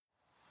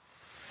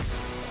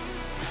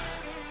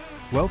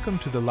Welcome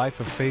to the Life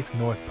of Faith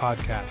North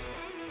podcast,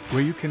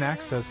 where you can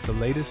access the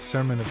latest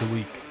sermon of the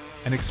week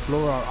and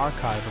explore our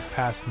archive of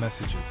past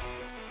messages.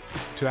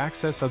 To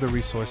access other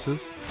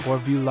resources or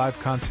view live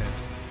content,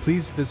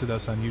 please visit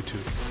us on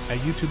YouTube at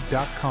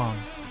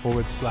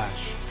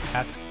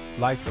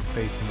youtube.com/Life of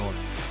Faith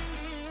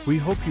North. We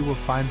hope you will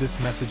find this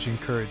message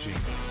encouraging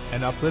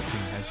and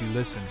uplifting as you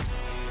listen.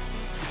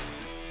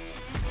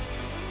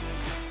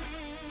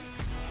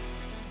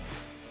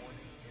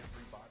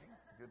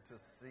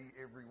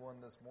 Everyone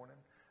this morning.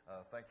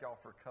 Thank y'all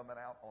for coming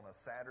out on a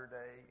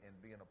Saturday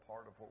and being a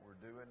part of what we're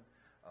doing.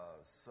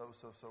 So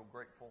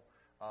grateful.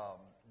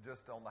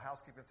 Just on the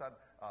housekeeping side,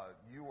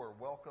 you are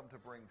welcome to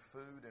bring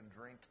food and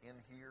drink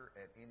in here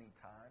at any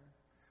time.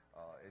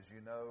 As you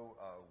know,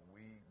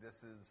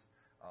 this is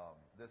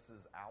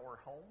our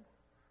home,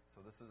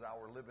 so this is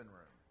our living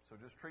room. So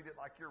just treat it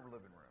like your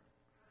living room,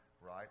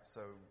 right?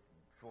 So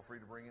feel free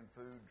to bring in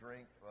food,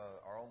 drink.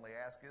 Our only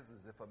ask is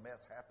if a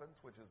mess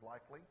happens, which is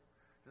likely,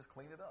 just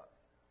clean it up,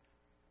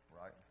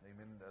 right?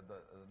 Amen.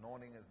 The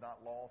anointing is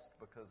not lost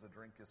because the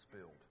drink is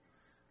spilled,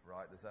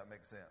 right? Does that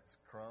make sense?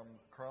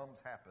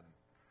 Crumbs happen,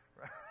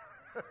 right?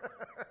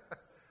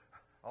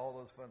 All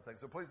those fun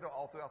things. So please know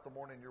all throughout the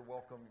morning you're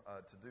welcome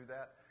to do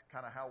that.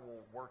 Kind of how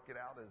we'll work it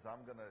out is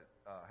I'm going to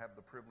have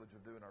the privilege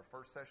of doing our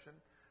first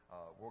session.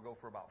 We'll go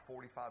for about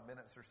 45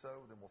 minutes or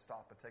so. Then we'll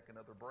stop and take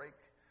another break.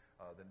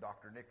 Then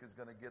Dr. Nick is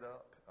going to get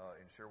up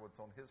and share what's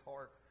on his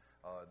heart.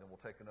 Then we'll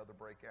take another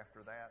break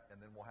after that,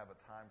 and then we'll have a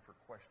time for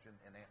question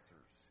and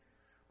answers,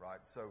 right?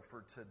 So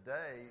for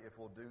today, if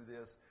we'll do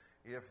this,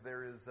 if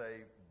there is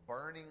a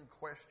burning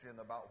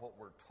question about what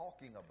we're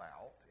talking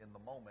about in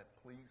the moment,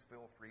 please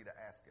feel free to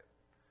ask it,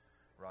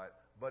 right?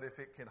 But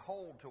if it can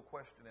hold till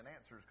question and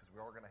answers, because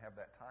we are going to have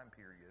that time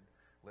period,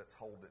 let's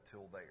hold it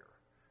till there.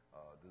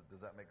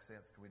 Does that make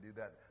sense? Can we do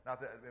that?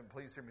 Not that, and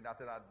please hear me,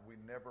 not that we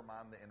never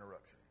mind the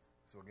interruption.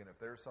 So again, if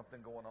there's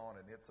something going on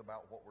and it's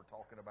about what we're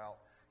talking about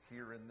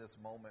here in this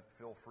moment,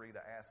 feel free to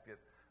ask it.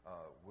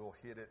 We'll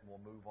hit it and we'll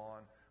move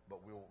on,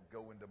 but we'll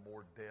go into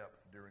more depth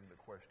during the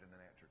question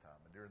and answer time.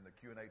 And during the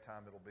Q&A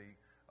time, it'll be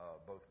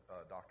both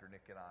Dr.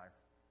 Nick and I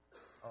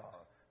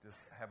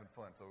just having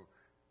fun. So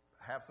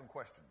have some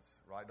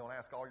questions, right? Don't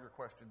ask all your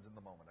questions in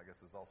the moment, I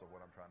guess is also what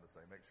I'm trying to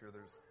say. Make sure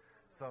there's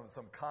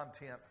some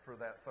content for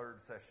that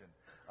third session.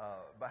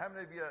 But how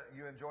many of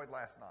you enjoyed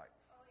last night?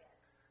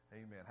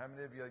 Amen. How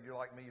many of you're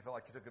like me, you feel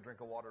like you took a drink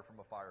of water from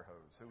a fire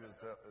hose? Who is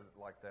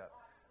like that?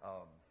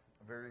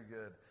 Very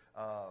good.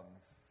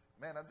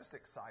 Man, I'm just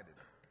excited.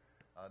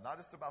 Not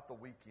just about the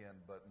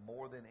weekend, but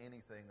more than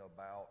anything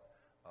about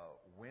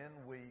when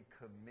we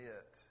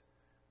commit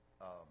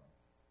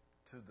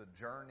to the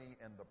journey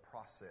and the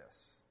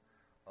process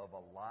of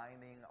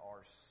aligning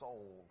our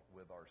soul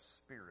with our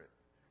spirit,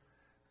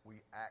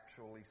 we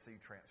actually see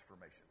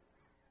transformation.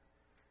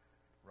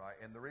 Right,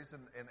 and the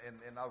reason, and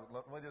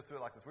let me just do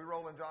it like this. We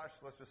rolling, Josh?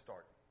 Let's just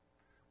start.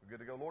 We're good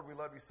to go. Lord, we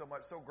love you so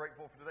much. So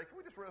grateful for today. Can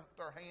we just lift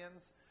our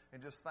hands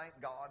and just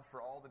thank God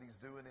for all that he's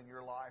doing in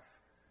your life?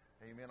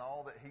 Amen.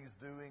 All that he's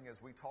doing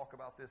as we talk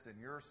about this in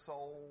your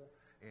soul,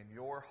 in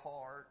your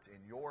heart,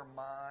 in your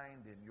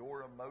mind, in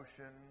your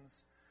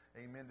emotions.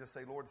 Amen. Just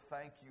say, Lord,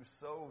 thank you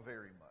so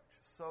very much.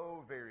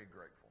 So very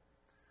grateful.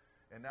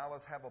 And now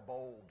let's have a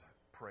bold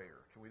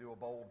prayer. Can we do a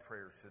bold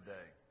prayer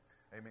today?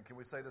 Amen. Can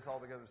we say this all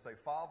together? Say,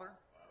 Father,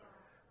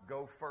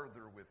 go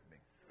further with me.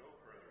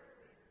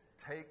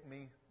 Take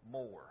me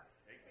more.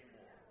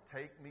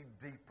 Take me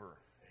deeper.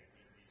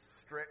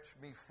 Stretch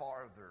me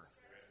farther.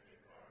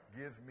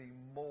 Give me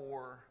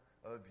more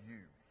of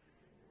you.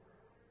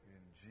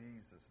 In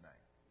Jesus'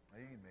 name.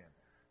 Amen.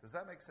 Does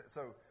that make sense?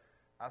 So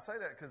I say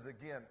that because,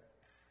 again,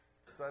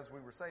 so as we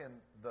were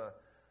saying, the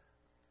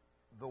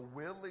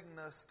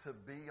willingness to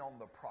be on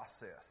the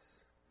process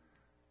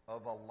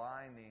of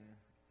aligning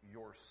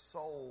your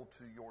soul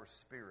to your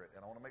spirit.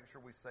 And I want to make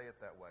sure we say it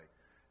that way.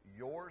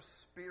 Your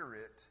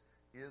spirit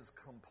is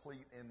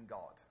complete in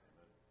God.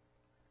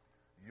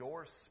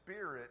 Your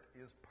spirit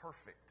is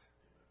perfect.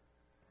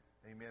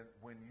 Amen.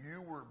 When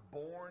you were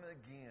born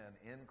again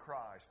in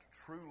Christ,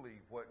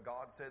 truly what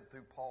God said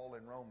through Paul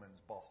in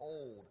Romans,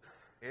 behold,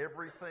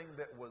 everything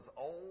that was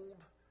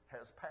old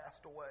has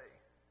passed away,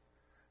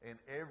 and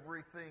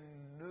everything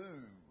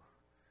new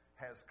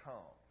has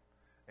come.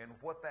 And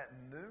what that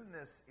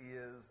newness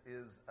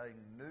is a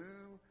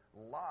new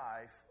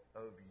life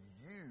of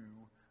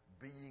you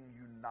being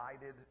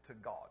united to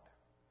God.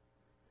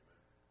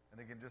 And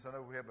again, just I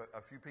know we have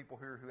a few people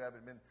here who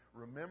haven't been.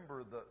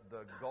 Remember,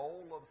 the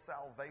goal of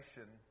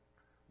salvation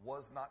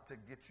was not to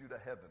get you to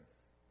heaven.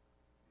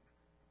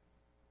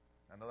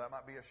 I know that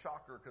might be a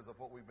shocker because of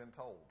what we've been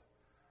told.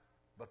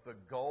 But the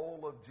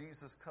goal of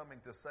Jesus coming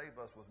to save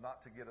us was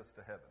not to get us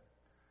to heaven.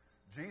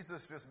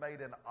 Jesus just made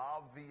an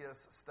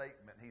obvious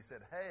statement. He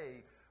said,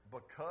 hey,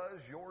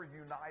 because you're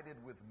united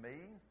with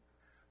me,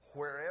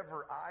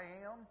 wherever I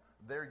am,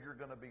 there you're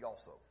going to be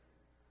also.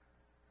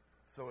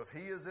 So if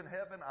he is in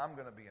heaven, I'm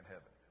going to be in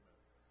heaven.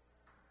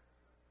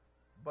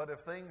 But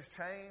if things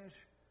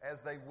change,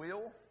 as they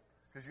will,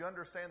 Because you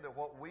understand that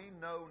what we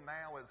know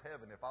now as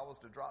heaven, if I was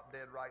to drop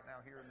dead right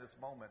now here in this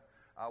moment,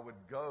 I would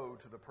go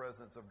to the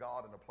presence of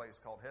God in a place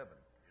called heaven.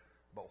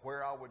 But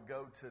where I would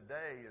go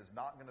today is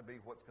not going to be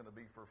what's going to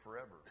be for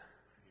forever.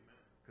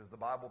 Because the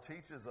Bible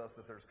teaches us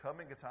that there's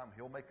coming a time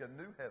He'll make a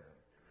new heaven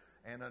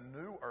and a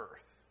new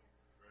earth.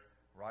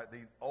 Right?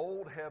 The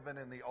old heaven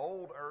and the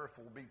old earth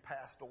will be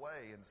passed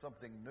away and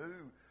something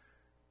new.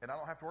 And I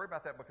don't have to worry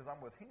about that because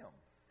I'm with Him.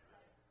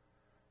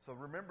 So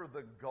remember,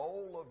 the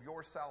goal of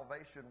your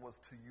salvation was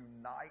to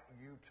unite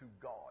you to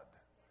God.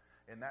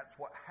 And that's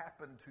what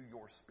happened to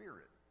your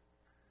spirit.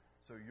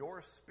 So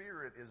your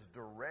spirit is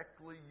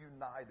directly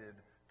united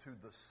to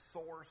the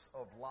source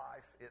of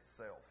life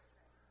itself,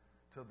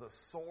 to the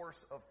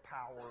source of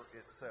power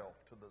itself,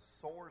 to the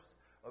source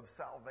of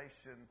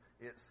salvation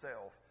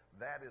itself.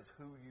 That is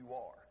who you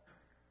are.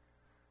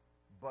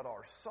 But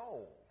our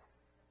soul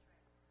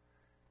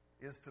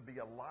is to be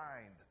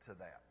aligned to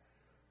that.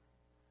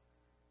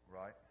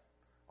 Right?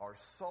 Our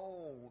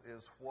soul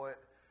is what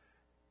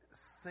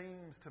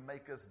seems to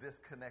make us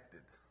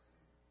disconnected.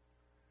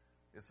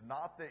 It's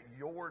not that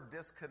you're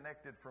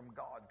disconnected from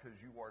God,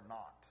 because you are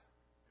not.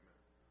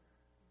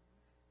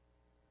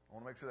 I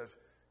want to make sure that's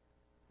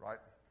right.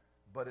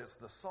 But it's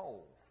the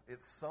soul.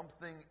 It's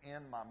something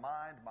in my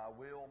mind, my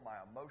will,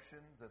 my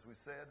emotions, as we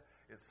said.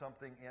 It's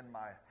something in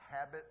my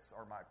habits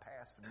or my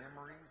past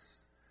memories.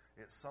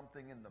 It's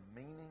something in the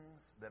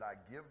meanings that I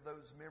give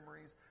those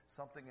memories,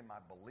 something in my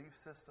belief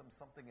system,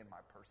 something in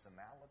my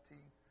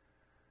personality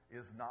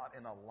is not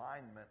in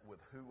alignment with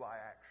who I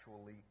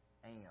actually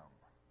am.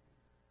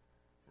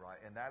 Right?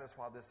 And that is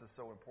why this is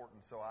so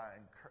important. So I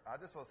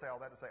just want to say all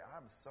that to say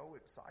I'm so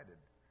excited,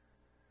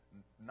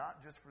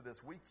 not just for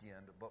this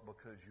weekend, but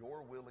because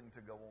you're willing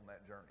to go on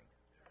that journey.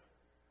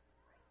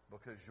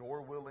 Because you're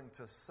willing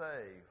to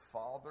say,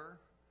 Father,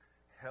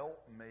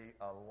 help me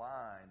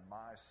align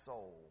my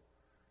soul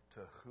to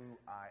who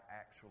I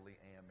actually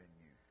am in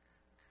you.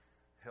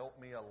 Help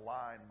me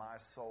align my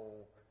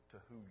soul to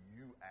who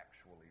you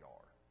actually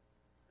are.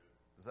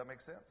 Does that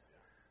make sense?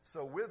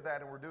 So with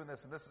that, and we're doing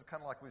this, and this is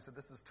kind of like we said,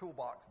 this is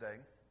Toolbox Day.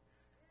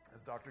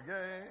 As Dr.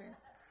 Gay,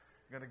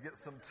 you're going to get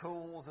some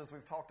tools as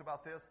we've talked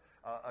about this.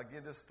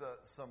 Again, just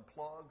some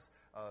plugs.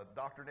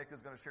 Dr. Nick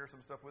is going to share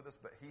some stuff with us,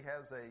 but he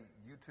has a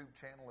YouTube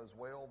channel as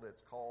well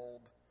that's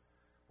called,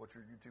 what's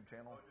your YouTube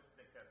channel? Just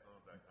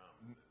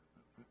NickCastellano.com.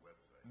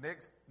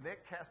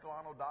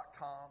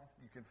 NickCastellano.com.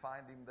 You can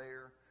find him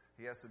there.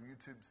 He has some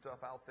YouTube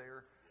stuff out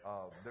there.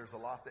 There's a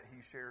lot that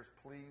he shares.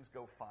 Please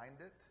go find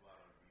it.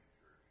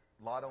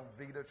 A lot on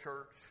Vita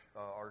Church.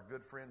 Our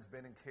good friends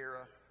Ben and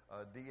Kara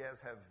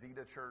Diaz have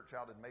Vita Church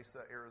out in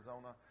Mesa,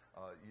 Arizona.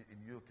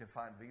 You can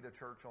find Vita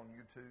Church on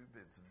YouTube.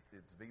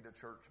 It's Vita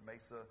Church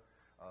Mesa.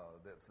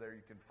 That's there.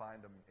 You can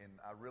find them. And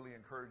I really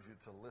encourage you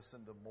to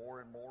listen to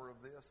more and more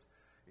of this.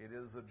 It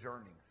is a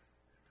journey,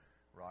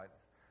 right?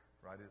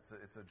 Right?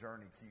 It's a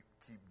journey.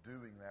 Keep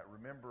doing that.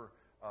 Remember,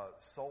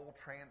 soul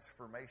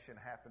transformation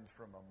happens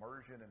from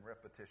immersion and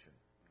repetition.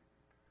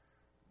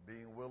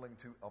 Being willing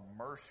to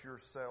immerse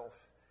yourself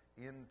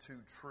into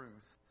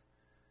truth,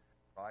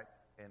 right?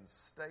 And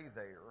stay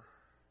there,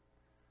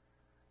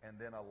 and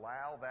then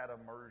allow that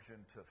immersion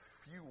to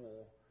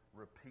fuel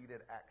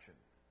repeated action.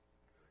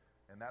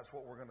 And that's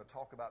what we're going to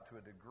talk about to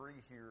a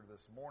degree here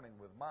this morning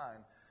with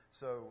mine.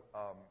 So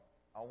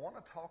I want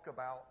to talk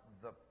about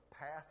the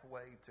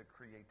pathway to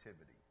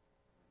creativity,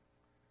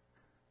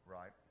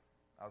 right?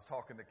 I was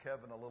talking to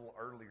Kevin a little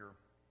earlier,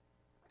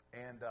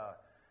 and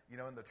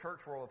in the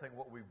church world, I think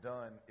what we've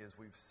done is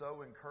we've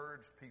so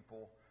encouraged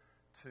people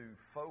to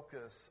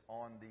focus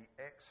on the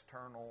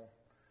external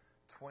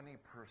 20%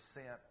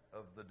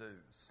 of the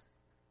dues,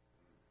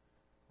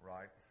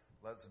 right?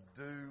 Let's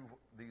do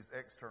these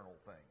external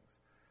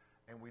things.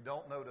 And we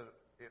don't know that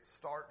it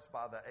starts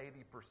by the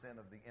 80%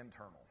 of the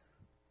internal,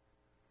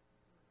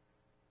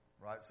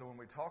 right? So when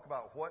we talk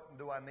about what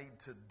do I need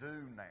to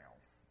do now,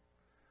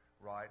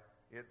 right,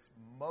 it's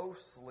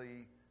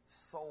mostly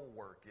soul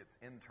work. It's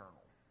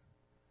internal.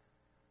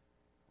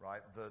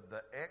 Right?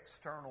 The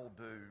external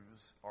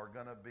dues are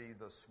going to be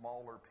the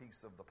smaller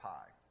piece of the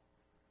pie.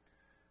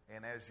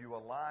 And as you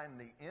align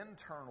the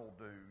internal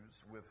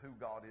dues with who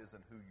God is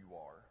and who you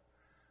are,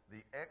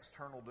 the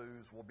external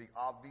dues will be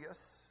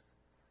obvious,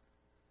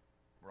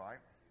 right?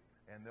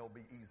 And they'll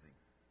be easy.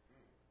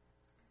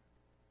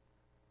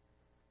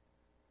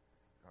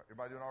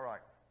 Everybody doing all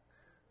right?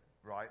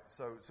 Right?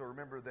 So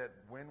remember that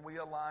when we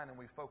align and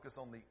we focus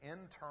on the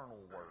internal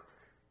work,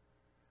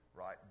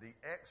 right, the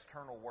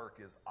external work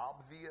is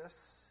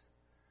obvious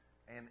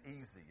and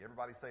easy.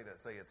 Everybody say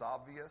that. Say it's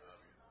obvious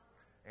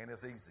and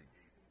it's easy.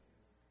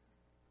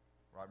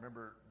 Right?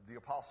 Remember the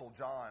Apostle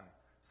John,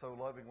 so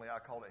lovingly I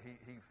call it,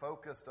 he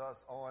focused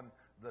us on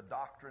the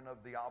doctrine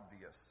of the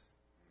obvious.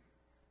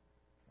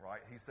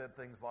 Right? He said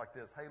things like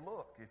this: hey,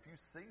 look, if you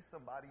see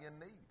somebody in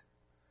need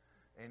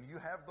and you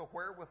have the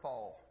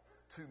wherewithal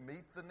to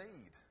meet the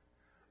need,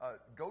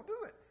 go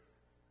do it.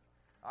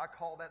 I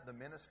call that the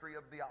ministry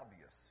of the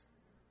obvious.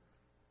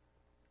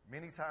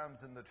 Many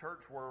times in the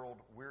church world,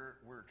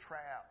 we're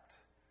trapped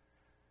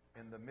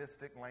in the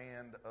mystic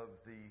land of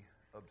the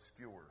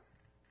obscure.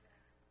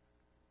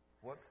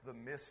 What's the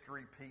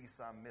mystery piece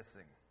I'm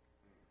missing?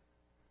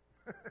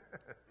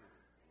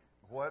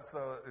 What's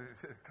the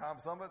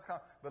some of it's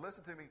but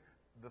listen to me,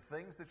 the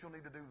things that you'll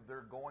need to do,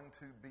 they're going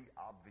to be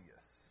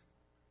obvious.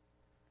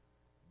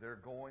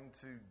 They're going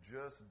to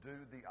just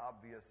do the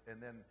obvious.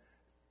 And then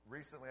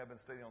recently I've been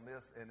studying on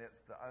this, and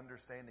it's the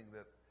understanding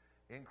that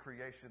in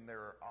creation there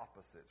are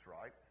opposites,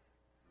 right?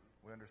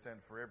 We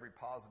understand for every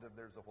positive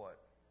there's a what?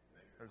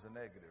 Negative. There's a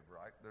negative,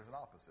 right? There's an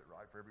opposite,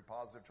 right? For every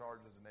positive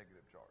charge there's a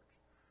negative charge.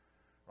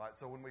 Right?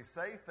 So when we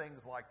say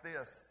things like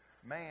this,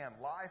 man,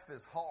 life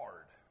is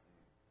hard.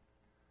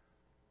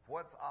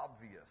 What's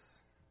obvious?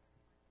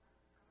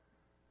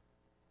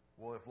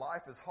 Well, if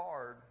life is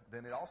hard,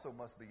 then it also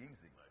must be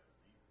easy.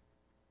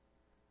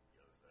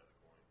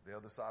 The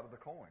other side of the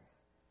coin.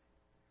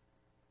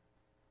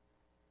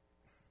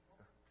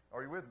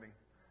 Are you with me?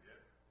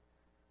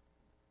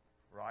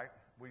 Right?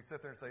 We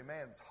sit there and say,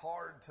 man, it's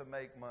hard to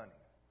make money.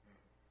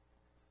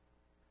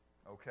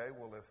 Okay,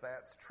 well, if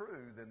that's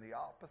true, then the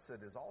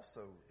opposite is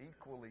also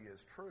equally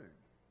as true.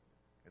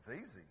 It's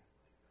easy.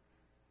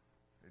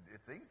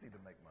 It's easy to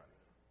make money.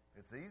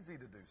 It's easy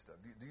to do stuff.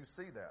 Do you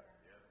see that?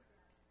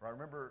 Right,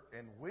 remember,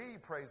 and we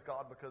praise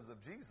God because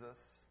of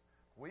Jesus,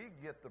 we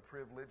get the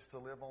privilege to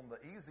live on the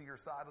easier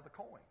side of the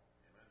coin.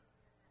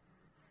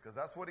 Because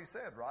that's what he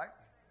said, right?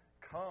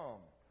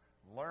 Come,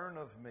 learn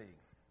of me,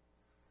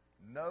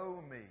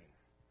 know me,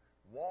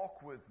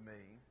 walk with me,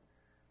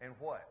 and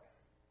what?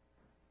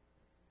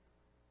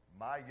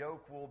 My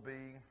yoke will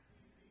be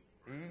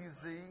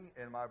easy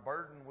and my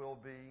burden will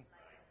be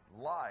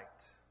light.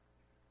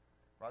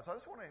 Right? So I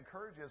just want to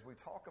encourage you as we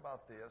talk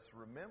about this,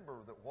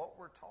 remember that what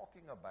we're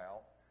talking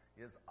about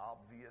is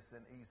obvious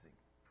and easy.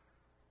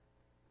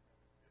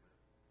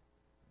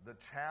 The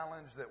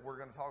challenge that we're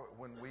going to talk about,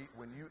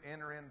 when you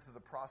enter into the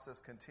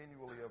process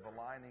continually of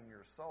aligning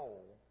your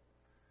soul,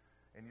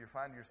 and you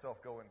find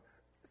yourself going,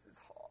 this is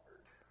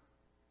hard.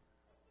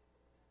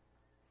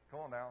 Come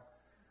on now.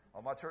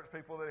 All my church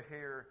people that are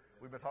here,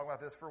 we've been talking about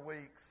this for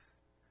weeks.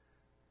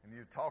 And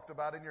you talked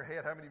about it in your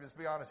head. How many of you, just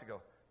be honest, you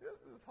go,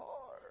 this is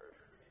hard.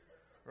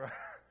 Right?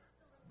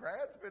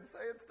 Brad's been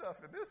saying stuff,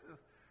 and this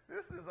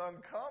is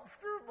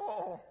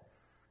uncomfortable.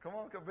 Come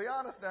on, be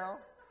honest now.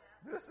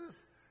 This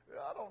is,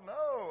 I don't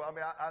know. I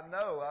mean, I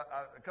know.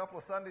 A couple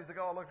of Sundays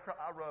ago,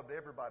 I rubbed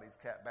everybody's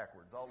cat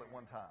backwards all at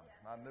one time.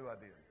 I knew I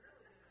did.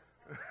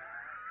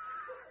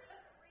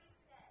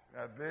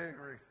 A big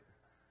reset.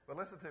 But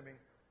listen to me.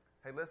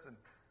 Hey, listen.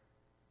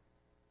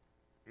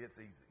 It's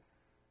easy.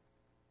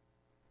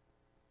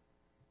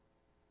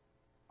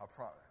 I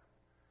promise.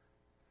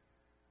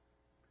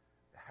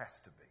 It has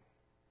to be.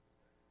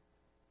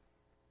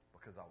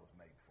 Because I was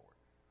made for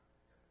it.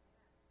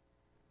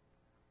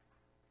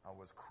 I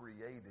was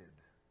created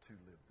to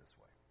live this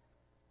way.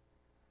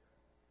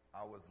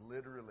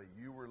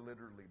 You were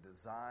literally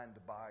designed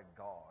by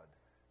God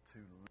to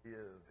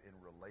live in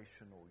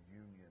relational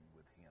union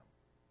with Him.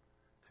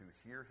 To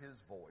hear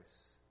His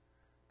voice,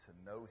 to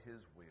know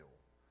His will,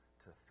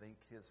 to think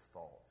His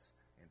thoughts,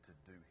 and to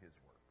do His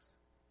works.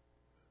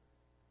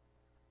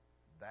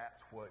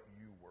 That's what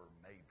you were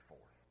made for.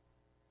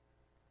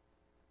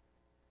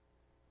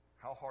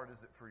 How hard is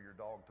it for your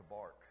dog to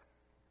bark?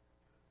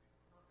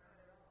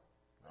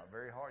 Not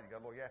very hard. You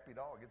got a little yappy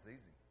dog. It's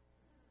easy.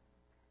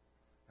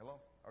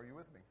 Hello? Are you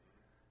with me?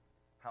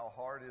 How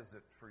hard is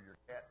it for your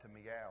cat to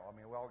meow? I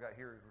mean, we all got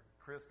here.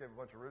 Chris gave a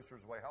bunch of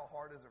roosters away. How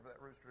hard is it for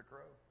that rooster to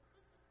crow?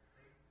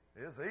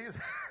 It's easy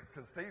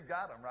because Steve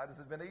got them, right? This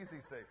has been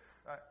easy, Steve.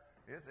 Right?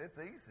 It's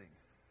easy.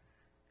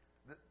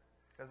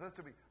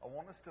 I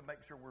want us to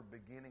make sure we're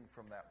beginning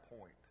from that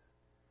point.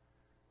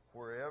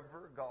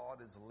 Wherever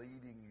God is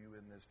leading you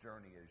in this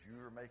journey, as you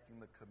are making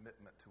the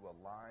commitment to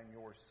align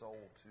your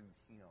soul to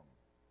Him,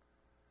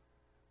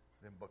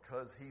 then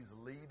because He's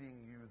leading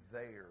you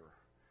there,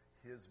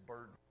 His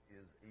burden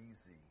is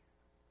easy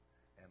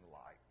and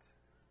light.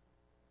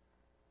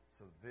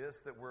 So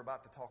this that we're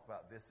about to talk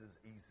about, this is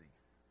easy.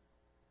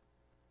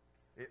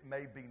 It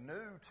may be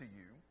new to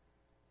you,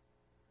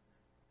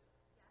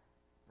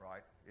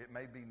 right? It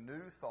may be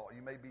new thought.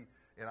 You may be,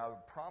 and I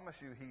would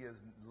promise you, He is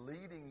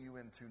leading you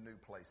into new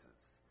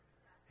places.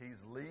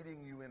 He's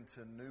leading you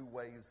into new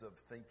ways of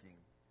thinking.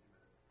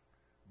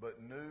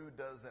 But new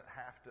doesn't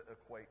have to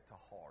equate to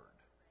hard.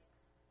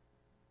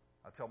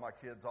 I tell my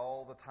kids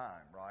all the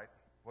time, right?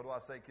 What do I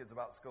say, kids,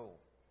 about school?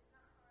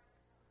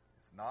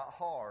 It's not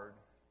hard.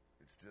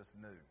 It's just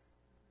new.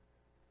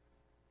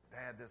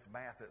 Dad, this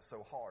math is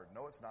so hard.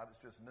 No, it's not.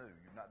 It's just new.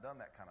 You've not done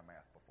that kind of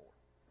math before.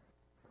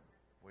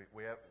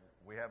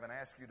 We haven't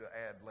asked you to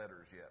add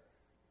letters yet.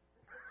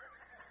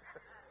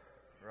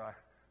 Right?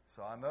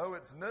 So I know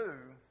it's new,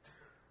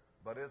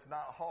 but it's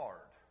not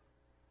hard.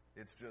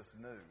 It's just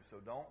new. So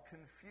don't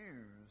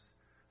confuse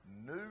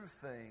new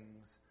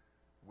things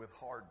with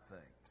hard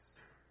things.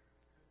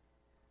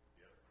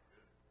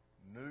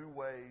 New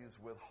ways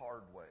with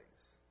hard ways.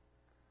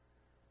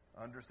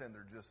 Understand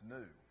they're just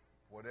new.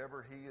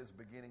 Whatever He is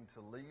beginning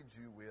to lead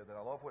you with, and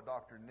I love what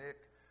Dr. Nick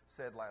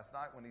said last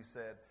night when he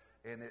said,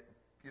 and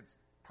it's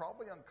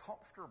probably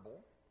uncomfortable.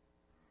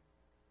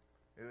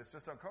 It's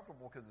just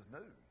uncomfortable because it's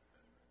new.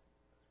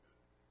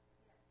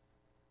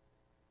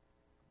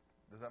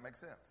 Does that make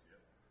sense?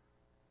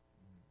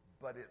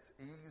 But it's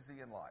easy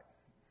and light.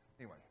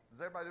 Anyway, is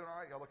everybody doing all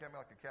right? Y'all look at me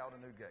like a cow at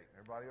a new gate.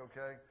 Everybody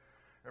okay?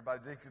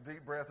 Everybody take a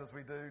deep breath as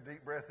we do.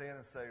 Deep breath in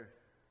and say,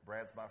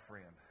 Brad's my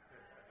friend.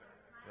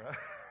 Right?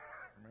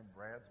 Remember,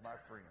 Brad's my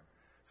friend.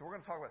 So we're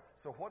going to talk about,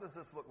 so what does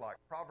this look like?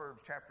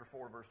 Proverbs chapter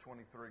 4, verse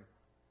 23.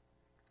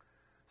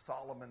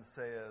 Solomon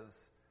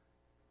says,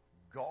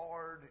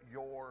 guard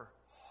your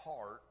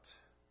heart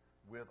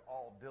with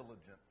all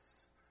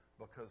diligence,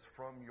 because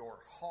from your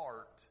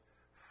heart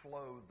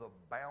flow the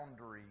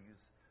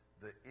boundaries,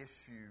 the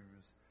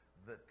issues,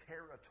 the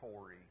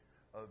territory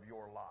of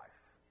your life.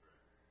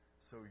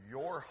 So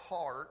your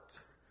heart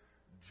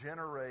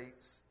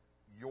generates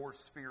your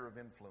sphere of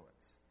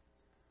influence.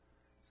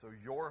 So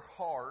your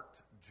heart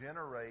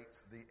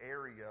generates the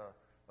area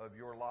of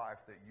your life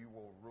that you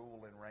will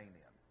rule and reign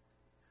in.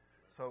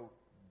 So,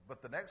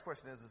 but the next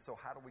question is so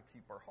how do we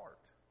keep our heart?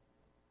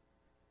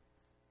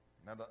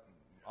 Now, the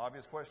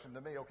obvious question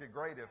to me, okay,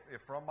 great,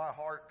 if from my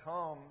heart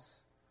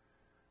comes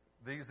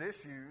these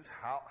issues,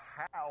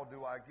 how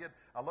do I get?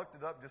 I looked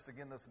it up just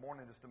again this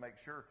morning just to make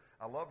sure.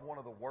 I love one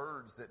of the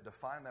words that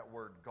define that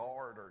word,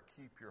 guard or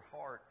keep your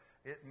heart.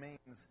 It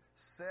means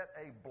set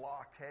a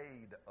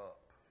blockade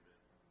up.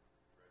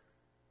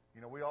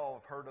 You know, we all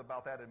have heard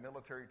about that in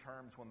military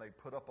terms when they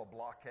put up a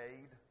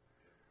blockade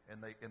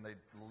and they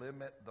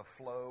limit the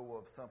flow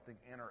of something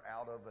in or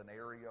out of an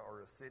area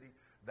or a city.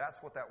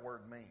 That's what that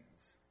word means.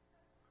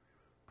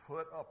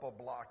 Put up a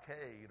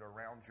blockade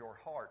around your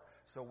heart.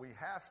 So we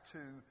have to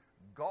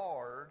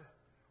guard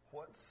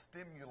what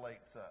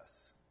stimulates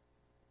us.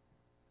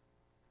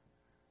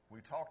 We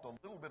talked a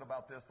little bit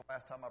about this the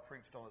last time I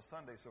preached on a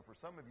Sunday, so for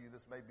some of you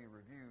this may be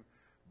review,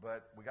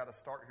 but we got to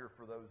start here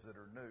for those that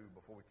are new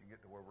before we can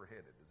get to where we're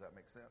headed. Does that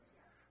make sense?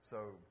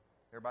 So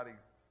everybody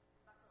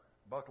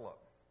buckle up.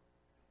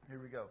 Here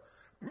we go.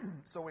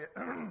 So we,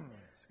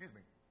 excuse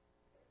me.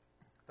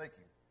 Thank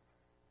you.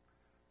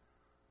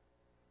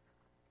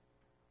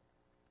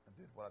 I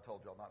did what I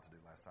told y'all not to do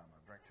last time.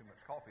 I drank too much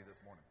coffee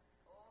this morning.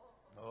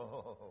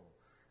 Oh,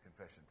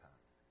 confession time.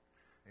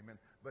 Amen.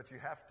 But you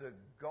have to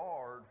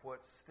guard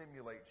what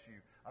stimulates you.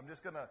 I'm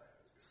just going to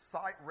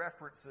cite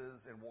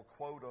references, and we'll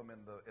quote them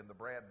in the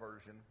Brad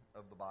version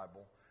of the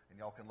Bible, and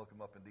y'all can look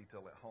them up in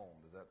detail at home.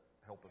 Does that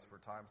help us for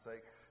time's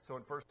sake? So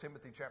in 1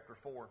 Timothy chapter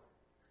 4,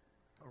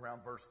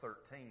 around verse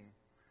 13,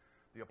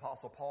 the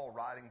Apostle Paul,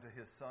 writing to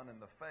his son in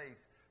the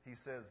faith, he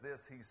says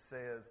this. He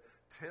says,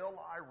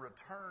 till I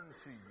return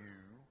to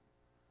you,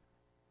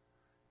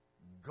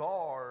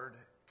 guard,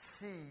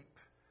 keep,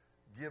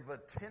 give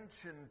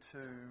attention to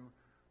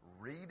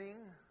reading,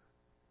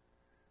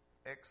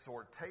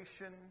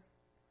 exhortation,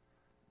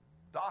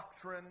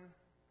 doctrine,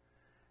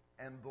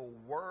 and the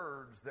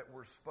words that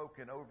were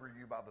spoken over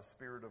you by the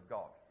Spirit of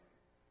God.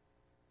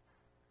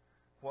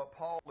 What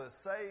Paul is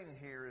saying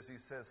here is he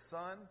says,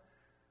 son,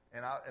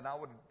 and I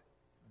would,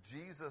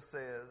 Jesus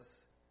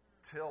says,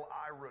 till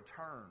I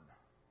return.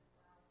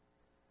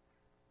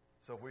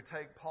 So if we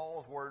take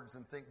Paul's words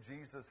and think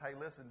Jesus, hey,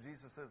 listen,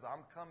 Jesus says,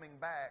 I'm coming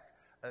back.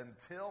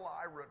 Until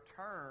I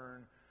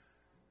return,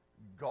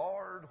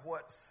 guard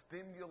what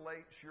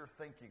stimulates your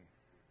thinking.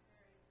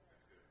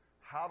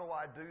 How do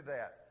I do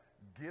that?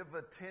 Give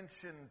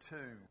attention to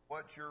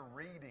what you're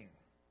reading.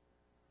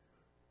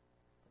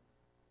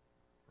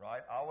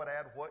 Right? I would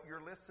add what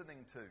you're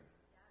listening to.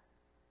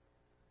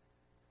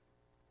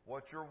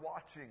 What you're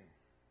watching.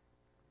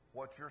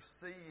 What you're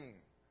seeing.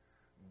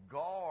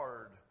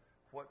 Guard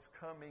what's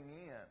coming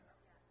in.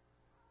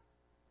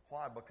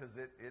 Why? Because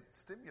it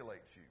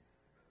stimulates you.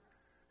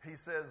 He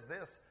says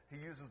this, he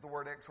uses the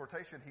word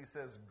exhortation. He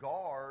says,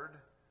 guard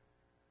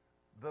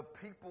the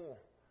people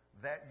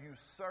that you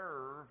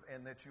serve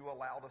and that you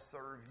allow to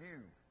serve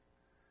you.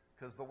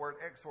 Because the word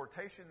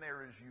exhortation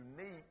there is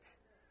unique,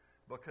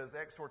 because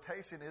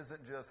exhortation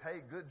isn't just,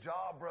 hey, good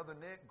job, Brother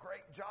Nick,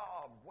 great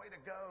job, way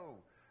to go.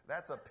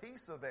 That's a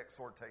piece of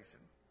exhortation.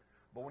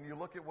 But when you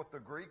look at what the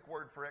Greek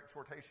word for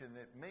exhortation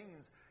it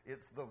means,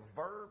 it's the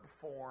verb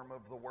form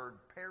of the word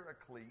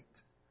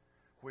paraclete,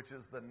 which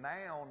is the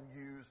noun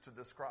used to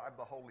describe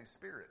the Holy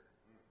Spirit.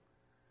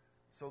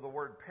 So the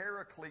word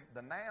paraclete,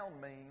 the noun,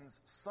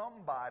 means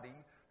somebody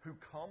who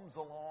comes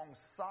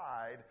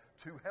alongside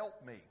to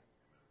help me.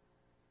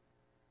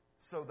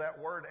 So that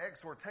word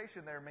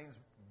exhortation there means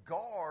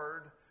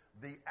guard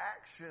the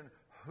action,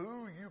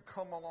 who you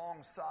come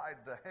alongside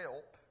to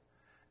help,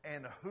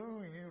 and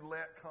who you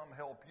let come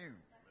help you.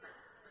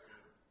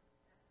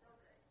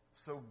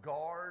 So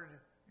guard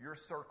your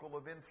circle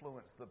of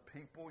influence, the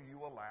people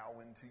you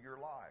allow into your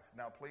life.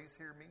 Now, please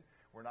hear me.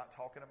 We're not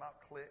talking about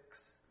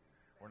cliques.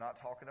 We're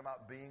not talking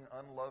about being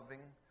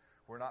unloving.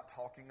 We're not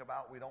talking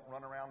about we don't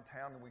run around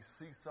town and we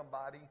see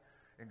somebody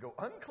and go,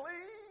 unclean.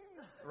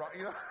 Right?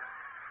 You know,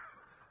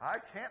 I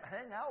can't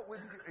hang out with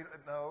you.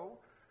 No.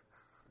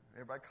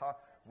 Everybody,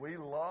 we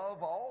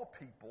love all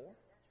people,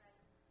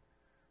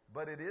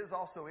 But it is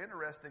also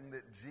interesting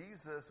that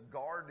Jesus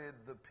guarded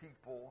the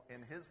people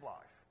in his life.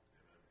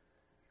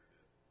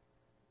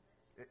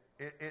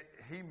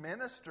 He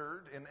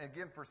ministered, and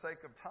again, for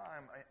sake of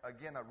time,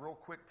 again, a real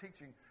quick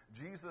teaching.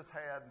 Jesus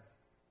had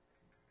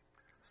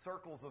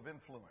circles of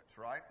influence,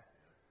 right?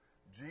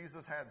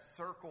 Jesus had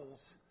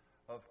circles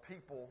of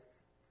people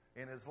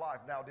in his life.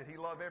 Now, did he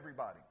love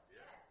everybody?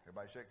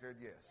 Everybody shake their head,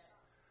 yes.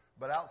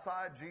 But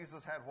outside,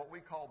 Jesus had what we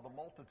call the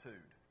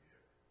multitude,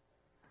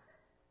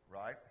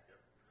 right?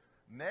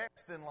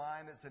 Next in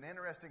line, it's an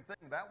interesting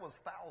thing. That was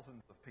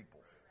thousands of people.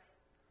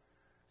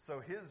 So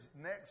his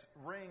next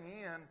ring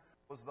in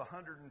was the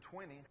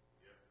 120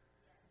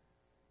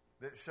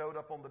 that showed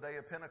up on the day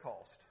of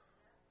Pentecost.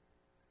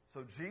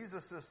 So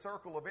Jesus'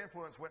 circle of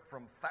influence went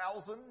from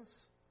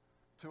thousands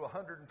to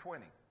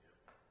 120.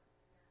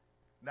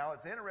 Now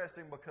it's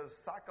interesting because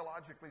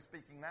psychologically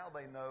speaking, now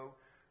they know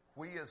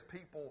we as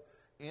people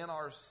in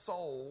our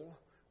soul,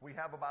 we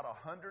have about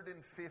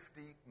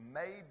 150,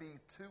 maybe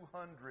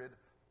 200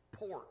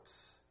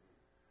 ports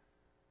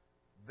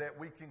that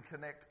we can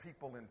connect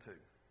people into.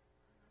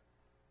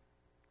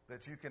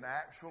 That you can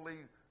actually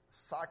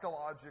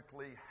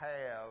psychologically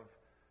have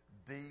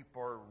deep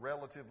or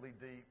relatively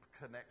deep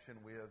connection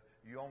with.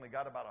 You only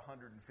got about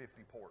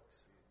 150 ports.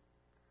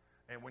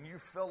 And when you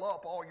fill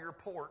up all your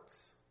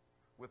ports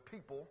with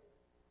people,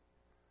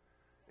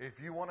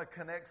 if you want to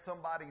connect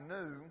somebody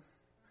new,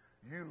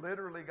 you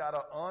literally got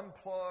to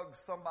unplug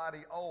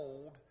somebody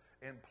old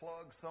and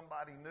plug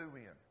somebody new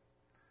in.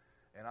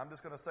 And I'm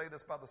just going to say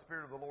this by the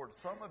Spirit of the Lord.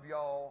 Some of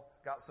y'all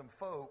got some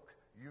folk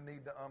you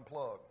need to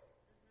unplug.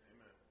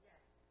 Amen.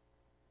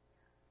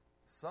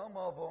 Some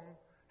of them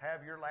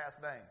have your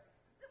last name.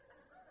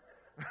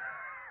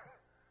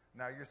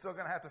 Now, you're still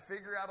going to have to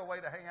figure out a way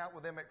to hang out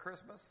with them at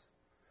Christmas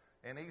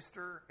and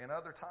Easter and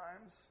other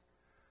times,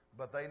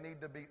 but they need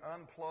to be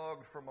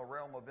unplugged from a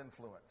realm of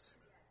influence.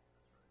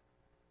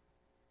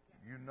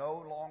 You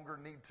no longer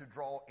need to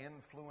draw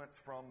influence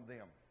from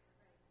them.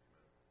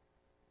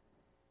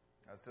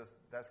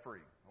 That's free.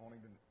 I won't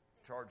even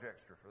charge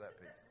extra for that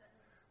piece.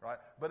 Right?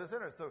 But it's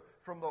interesting. So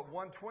from the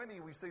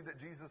 120, we see that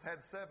Jesus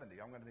had 70.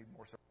 I'm going to need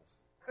more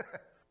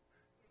circles.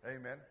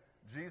 Amen.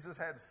 Jesus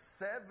had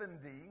 70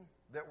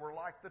 that were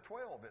like the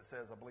 12, it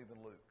says, I believe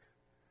in Luke,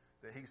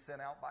 that he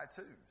sent out by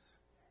twos.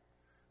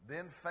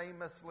 Then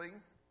famously,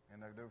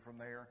 and they'll do from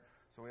there,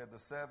 so we had the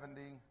 70,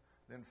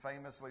 then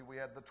famously we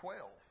had the 12.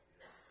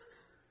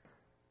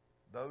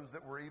 Those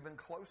that were even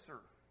closer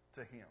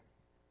to him,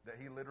 that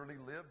he literally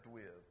lived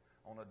with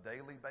on a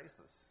daily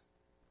basis.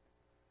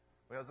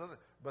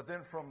 But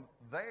then from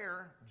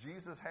there,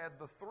 Jesus had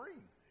the 3.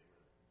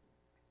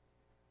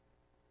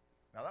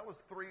 Now that was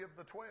 3 of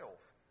the 12.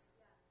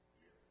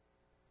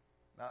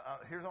 Now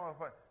here's my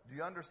point. Do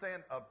you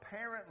understand?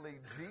 Apparently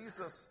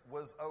Jesus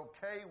was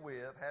okay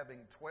with having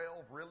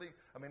 12 really.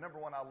 I mean, number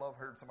one, I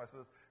heard somebody say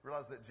this.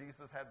 Realize that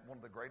Jesus had one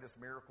of the greatest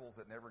miracles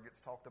that never gets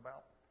talked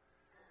about.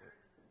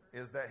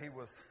 Is that he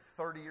was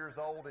 30 years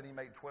old and he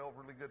made 12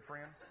 really good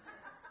friends.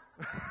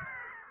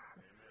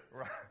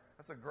 Right?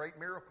 That's a great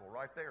miracle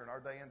right there in our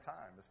day and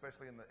time,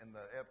 especially in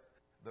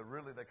the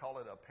really they call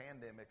it a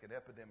pandemic, an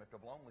epidemic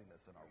of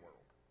loneliness in our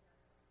world.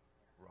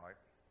 Right?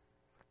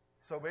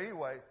 So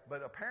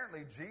but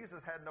apparently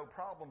Jesus had no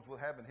problems with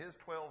having his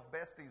 12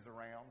 besties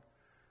around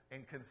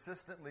and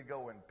consistently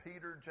going,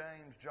 Peter,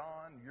 James,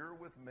 John, you're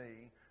with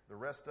me. The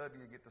rest of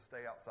you get to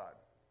stay outside.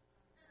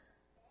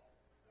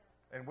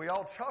 And we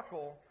all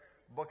chuckle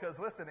because,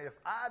 listen, if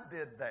I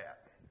did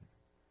that,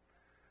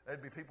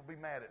 there'd be people be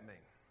mad at me.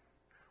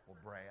 Well,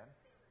 Brad,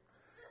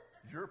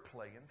 you're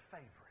playing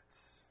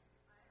favorites.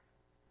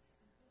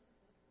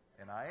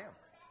 And I am.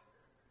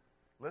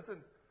 Listen,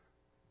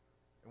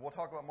 and we'll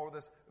talk about more of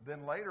this.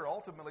 Then later,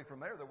 ultimately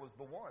from there was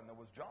the one. There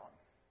was John.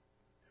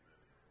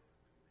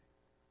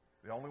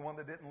 The only one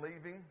that didn't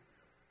leave him.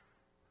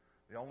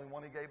 The only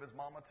one he gave his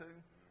mama to.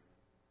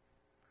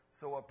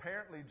 So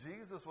apparently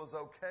Jesus was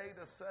okay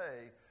to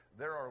say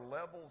there are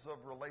levels of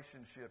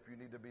relationship you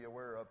need to be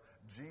aware of.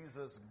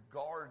 Jesus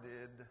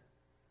guarded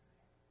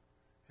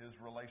his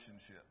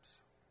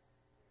relationships.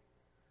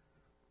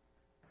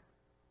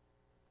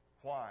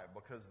 Why?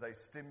 Because they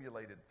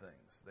stimulated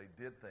things. They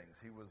did things.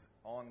 He was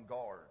on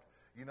guard.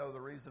 You know the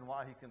reason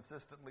why he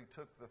consistently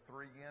took the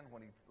 3 in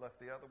when he left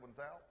the other ones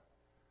out?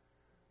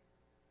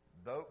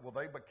 Well,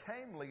 they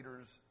became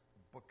leaders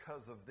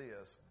because of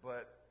this,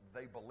 but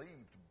they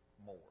believed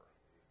more.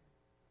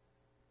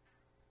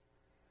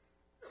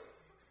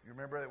 You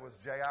remember it was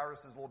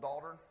Jairus' little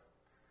daughter?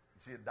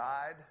 She had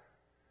died,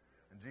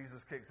 and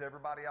Jesus kicks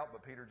everybody out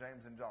but Peter,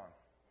 James, and John.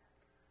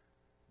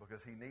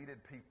 Because he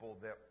needed people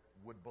that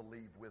would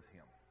believe with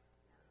him.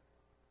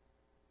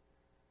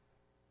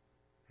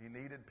 He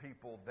needed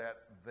people that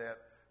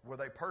were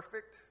they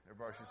perfect?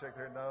 Everybody should shake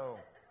their head. No.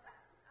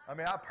 I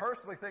mean, I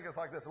personally think it's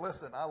like this.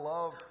 Listen,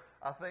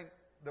 I think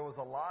there was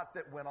a lot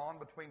that went on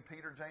between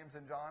Peter, James,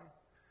 and John,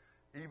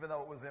 even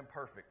though it was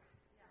imperfect.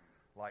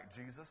 Like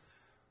Jesus,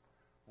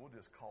 we'll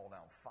just call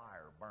down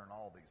fire, burn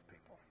all these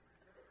people.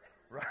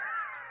 Right?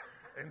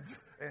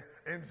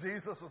 And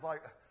Jesus was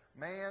like,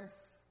 man,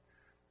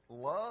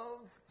 love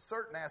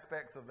certain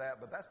aspects of that,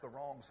 but that's the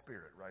wrong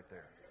spirit right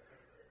there.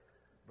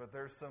 But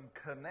there's some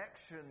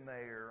connection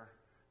there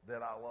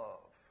that I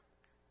love.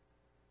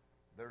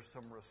 There's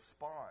some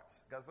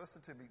response. Guys,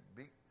 listen to me.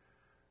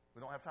 We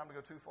don't have time to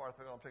go too far. I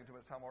think I'm taking too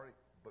much time already.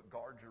 But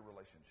guard your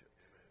relationships.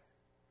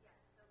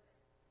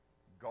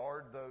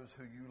 Guard those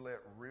who you let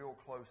real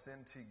close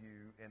into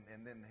you.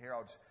 And then here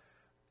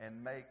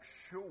and make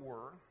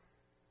sure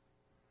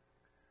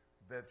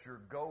that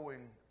you're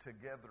going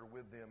together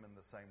with them in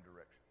the same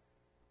direction.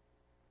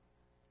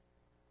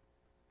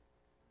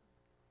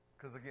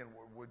 Because again,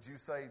 would you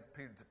say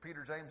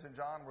Peter, James, and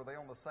John, were they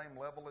on the same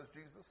level as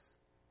Jesus?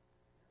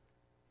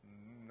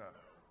 No.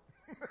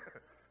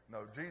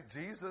 No,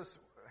 Jesus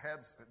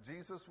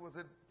was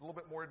a little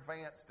bit more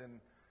advanced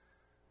in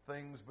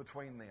things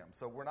between them.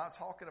 So we're not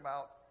talking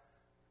about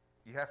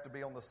you have to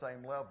be on the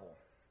same level,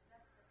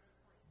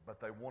 but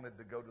they wanted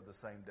to go to the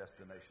same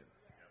destination.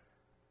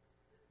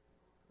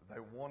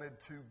 They wanted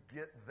to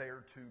get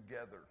there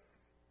together.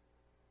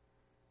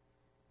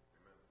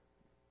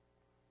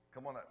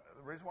 Come on,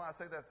 the reason why I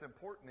say that's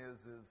important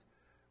is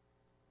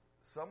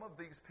some of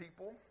these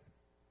people,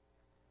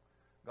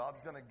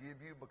 God's going to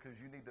give you because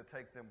you need to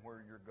take them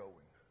where you're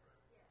going.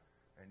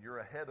 And you're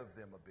ahead of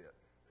them a bit.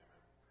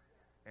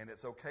 And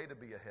it's okay to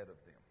be ahead of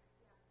them.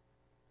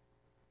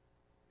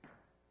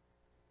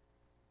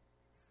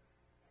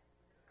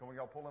 Come on,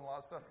 y'all pulling a lot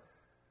of stuff.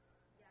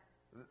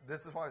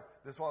 This is why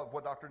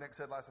what Dr. Nick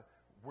said last time.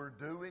 We're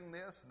doing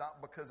this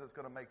not because it's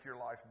going to make your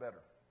life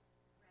better.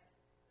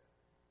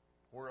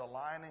 We're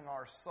aligning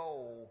our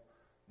soul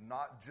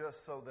not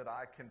just so that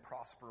I can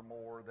prosper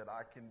more, that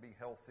I can be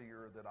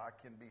healthier, that I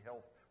can be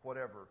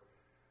whatever.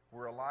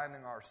 We're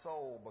aligning our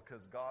soul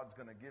because God's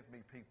going to give me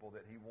people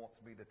that He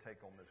wants me to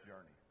take on this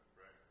journey.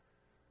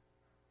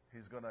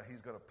 He's going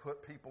to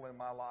put people in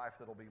my life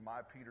that'll be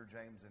my Peter,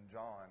 James, and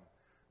John,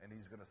 and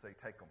He's going to say,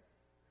 take them.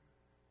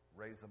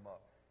 Raise them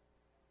up.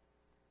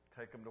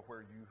 Take them to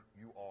where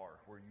you are,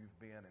 where you've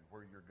been, and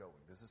where you're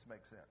going. Does this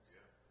make sense?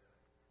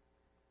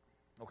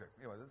 Yeah. Okay,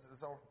 anyway, this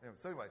is all.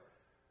 So anyway,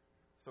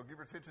 so give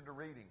your attention to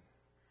reading,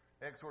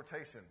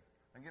 exhortation,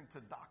 again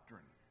to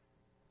doctrine,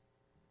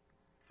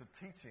 to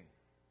teaching.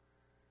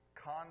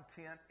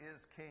 Content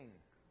is king.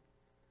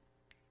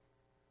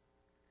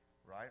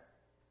 Right?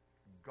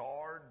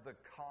 Guard the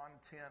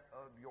content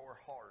of your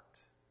heart.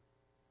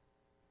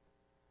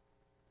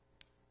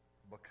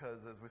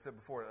 Because as we said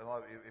before,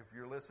 if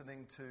you're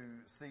listening to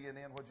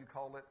CNN, what'd you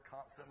call it?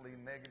 Constantly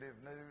negative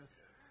news.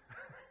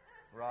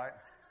 Right?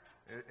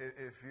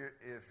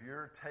 If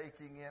you're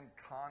taking in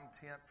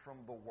content from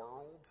the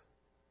world,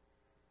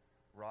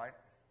 right?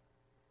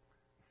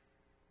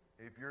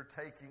 If you're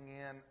taking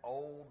in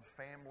old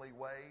family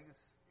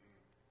ways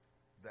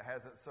that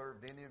hasn't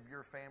served any of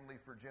your family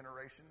for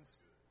generations,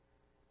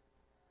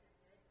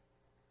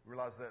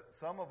 realize that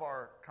some of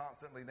our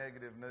constantly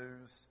negative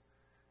news,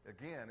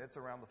 again, it's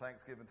around the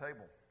Thanksgiving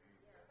table.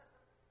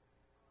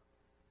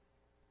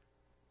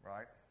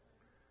 Right?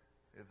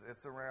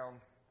 It's around.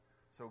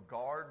 So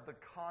guard the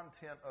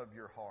content of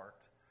your heart.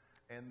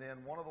 And then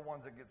one of the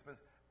ones that gets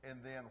missed, and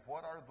then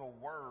what are the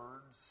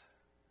words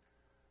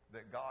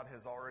that God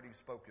has already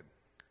spoken?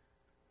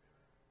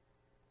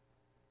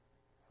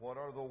 What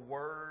are the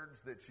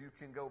words that you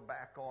can go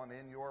back on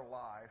in your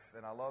life?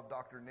 And I love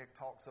Dr. Nick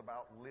talks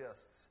about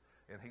lists.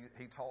 And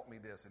he taught me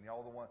this. And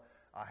y'all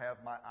I have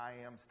my I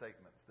am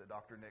statements that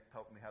Dr. Nick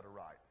taught me how to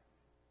write.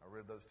 I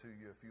read those to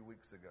you a few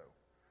weeks ago.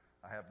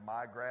 I have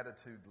my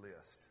gratitude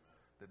list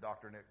that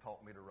Dr. Nick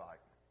taught me to write.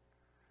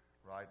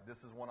 Right? This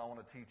is one I want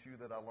to teach you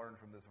that I learned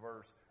from this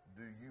verse.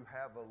 Do you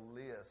have a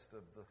list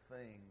of the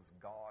things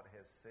God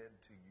has said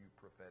to you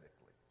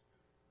prophetically?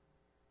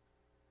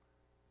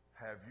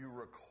 Have you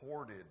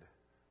recorded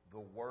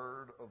the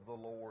word of the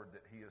Lord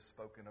that He has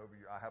spoken over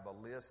you? I have a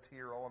list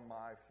here on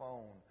my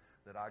phone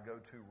that I go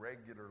to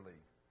regularly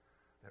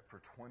that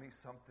for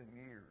 20-something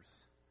years,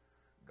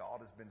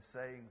 God has been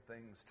saying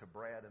things to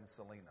Brad and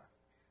Selena.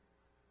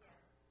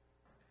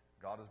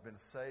 God has been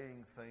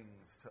saying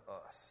things to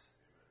us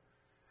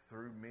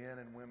through men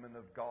and women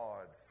of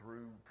God,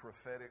 through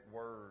prophetic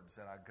words,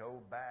 and I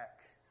go back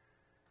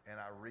and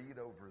I read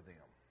over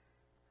them,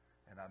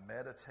 and I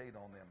meditate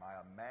on them, I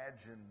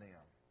imagine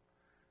them,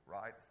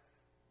 right?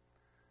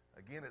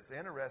 Again, it's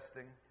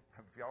interesting,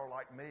 if y'all are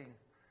like me,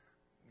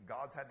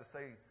 God's had to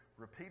say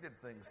repeated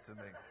things to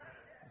me.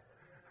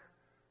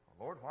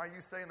 Lord, why are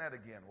you saying that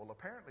again? Well,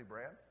 apparently,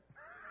 Brad,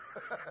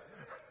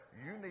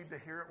 you need to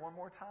hear it one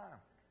more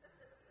time.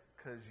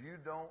 Because you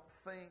don't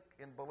think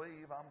and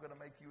believe I'm going to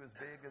make you as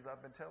big as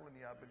I've been telling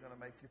you I've been going to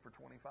make you for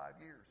 25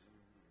 years.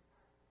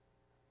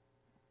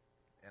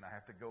 And I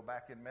have to go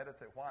back and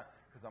meditate. Why?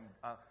 Because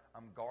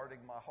I'm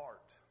guarding my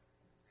heart.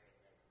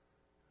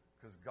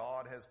 Because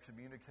God has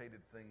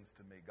communicated things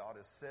to me. God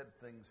has said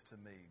things to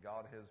me.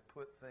 God has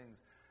put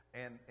things.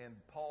 And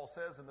Paul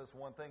says in this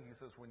one thing, he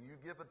says, when you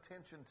give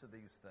attention to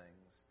these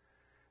things,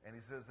 and he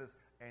says this,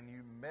 and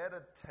you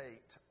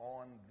meditate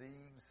on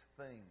these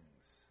things,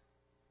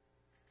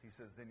 he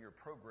says, then your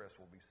progress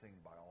will be seen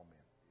by all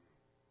men.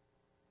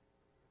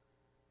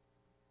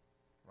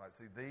 Right?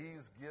 See,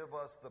 these give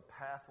us the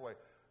pathway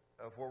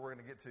of where we're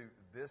going to get to.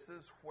 This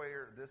is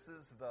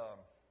the,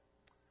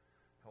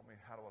 help me,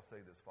 how do I say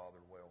this, Father,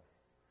 well?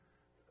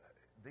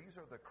 These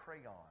are the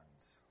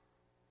crayons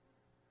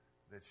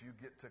that you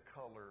get to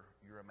color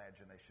your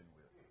imagination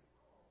with.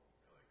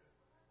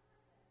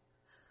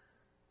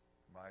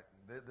 Right?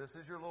 This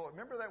is your little,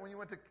 remember that when you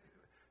went to,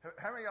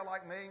 how many of y'all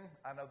like me?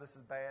 I know this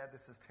is bad,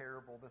 this is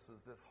terrible, this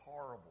is this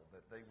horrible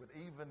that they would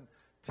even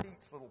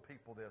teach little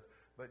people this.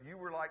 But you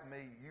were like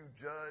me, you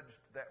judged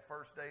that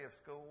first day of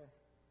school,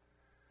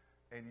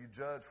 and you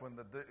judged when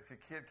the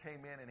kid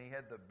came in and he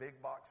had the big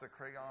box of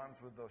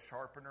crayons with the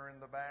sharpener in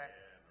the back.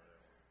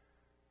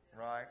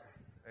 Right?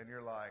 And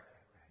you're like,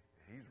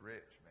 he's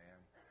rich, man.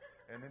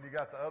 And then you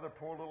got the other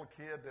poor little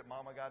kid that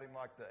mama got him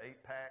like the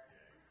 8-pack.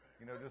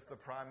 You know, just the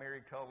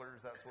primary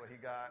colors, that's what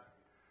he got.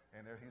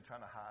 And he's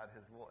trying to hide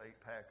his little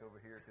 8-pack over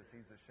here because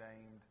he's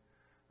ashamed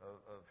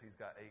of he's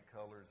got 8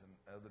 colors and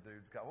other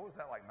dude's got, what was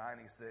that, like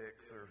 96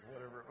 or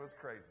whatever? It was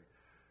crazy,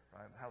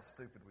 right? How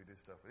stupid we do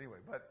stuff.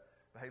 Anyway, but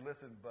hey,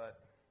 listen,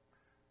 but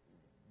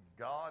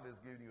God is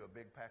giving you a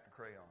big pack of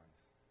crayons.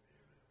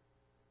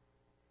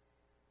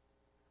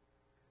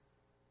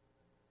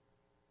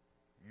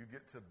 You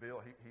get to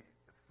build, he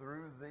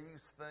through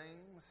these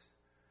things,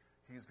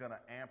 He's going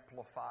to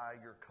amplify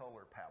your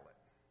color palette.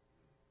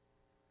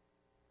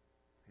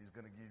 He's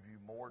going to give you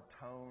more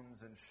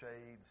tones and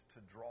shades to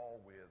draw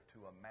with,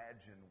 to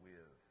imagine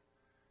with,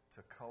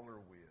 to color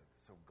with.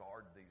 So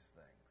guard these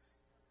things.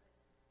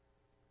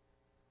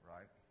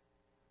 Right?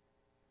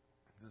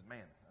 This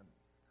man,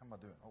 how am I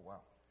doing? Oh,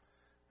 wow.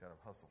 Got to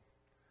hustle.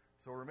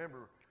 So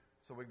remember,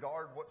 so we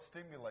guard what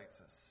stimulates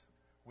us.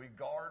 We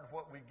guard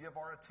what we give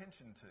our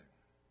attention to.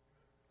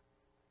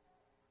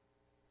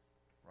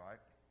 Right?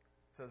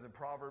 It says in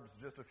Proverbs,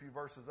 just a few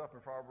verses up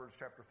in Proverbs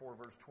chapter 4,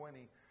 verse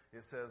 20,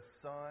 it says,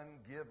 son,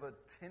 give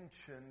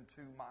attention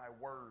to my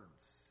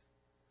words.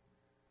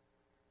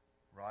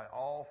 Right?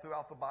 All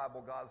throughout the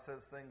Bible, God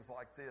says things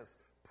like this.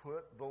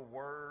 Put the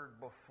word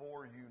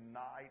before you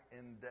night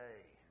and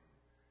day.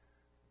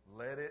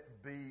 Let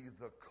it be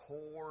the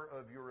core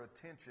of your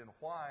attention.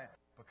 Why?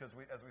 Because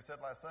as we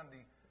said last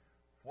Sunday,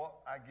 what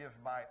I give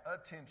my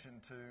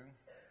attention to,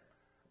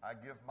 I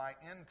give my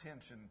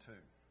intention to.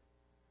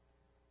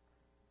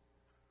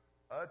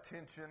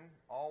 Attention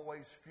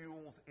always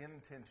fuels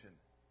intention.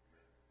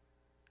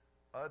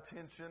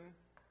 Attention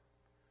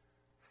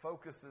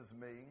focuses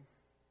me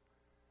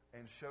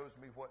and shows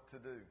me what to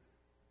do.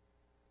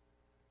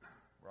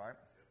 Right?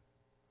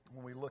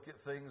 When we look at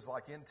things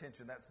like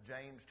intention, that's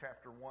James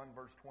chapter 1,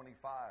 verse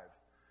 25.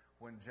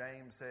 When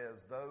James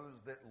says, those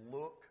that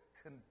look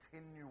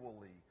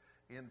continually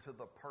into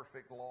the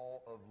perfect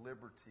law of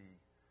liberty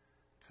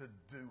to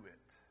do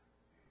it.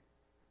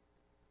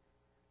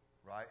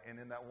 Right? And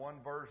in that one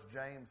verse,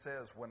 James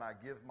says, when I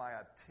give my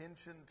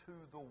attention to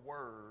the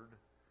word,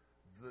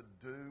 the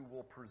do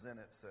will present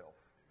itself.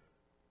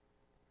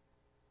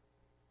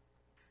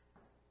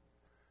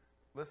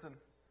 Listen,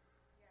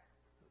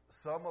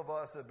 some of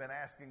us have been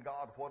asking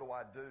God, what do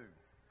I do?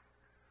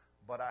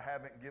 But I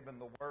haven't given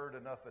the word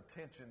enough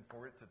attention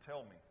for it to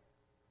tell me.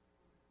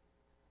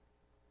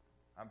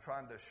 I'm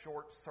trying to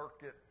short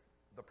circuit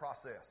the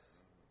process.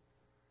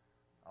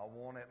 I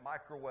want it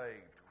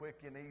microwaved, quick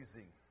and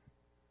easy.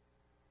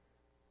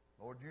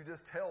 Lord, you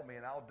just tell me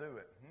and I'll do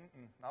it.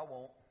 I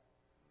won't.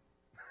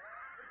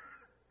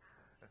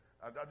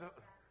 I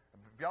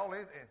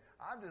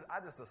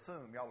just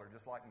assume y'all are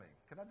just like me.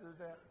 Can I do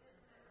that?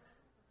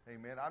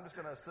 Amen. I'm just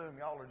going to assume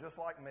y'all are just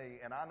like me,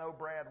 and I know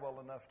Brad well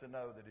enough to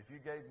know that if you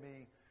gave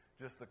me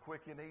just the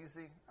quick and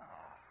easy,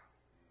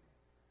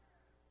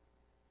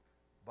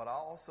 But I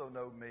also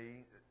know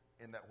me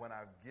in that when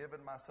I've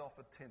given myself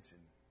attention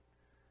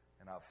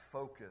and I've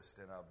focused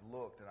and I've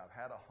looked and I've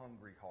had a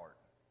hungry heart,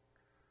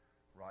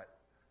 right?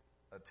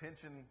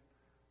 Attention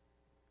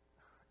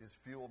is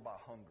fueled by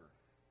hunger.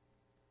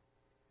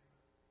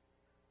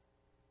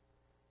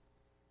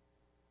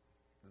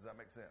 Does that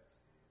make sense?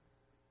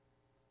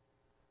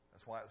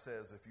 That's why it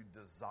says if you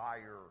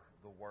desire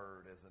the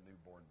word as a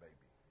newborn baby,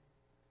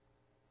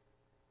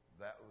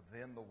 that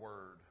then the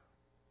word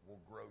will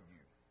grow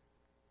you.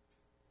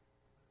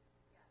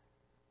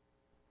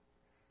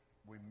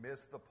 We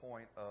miss the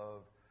point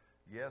of,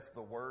 yes,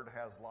 the word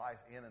has life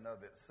in and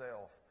of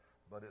itself,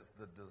 but it's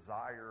the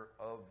desire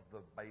of the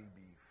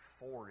baby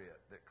for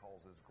it that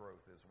causes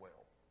growth as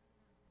well.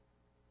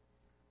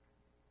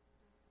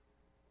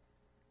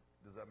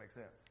 Does that make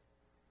sense?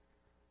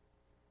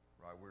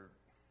 Right? We've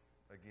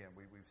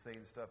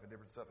seen stuff and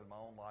different stuff in my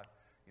own life.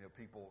 You know,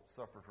 people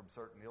suffer from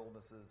certain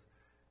illnesses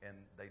and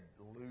they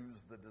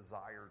lose the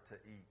desire to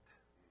eat.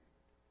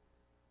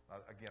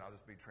 Again, I'll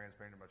just be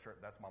transparent in my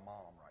church. That's my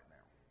mom right now.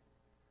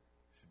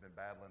 She's been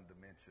battling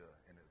dementia,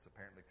 and it's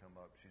apparently come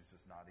up. She's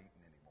just not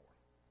eating anymore.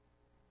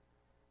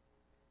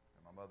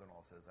 And my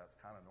mother-in-law says that's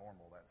kind of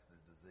normal. That's the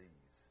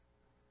disease.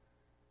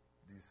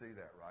 Do you see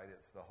that, right?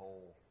 It's the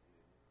whole,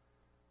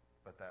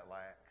 but that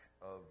lack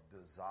of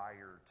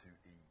desire to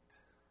eat.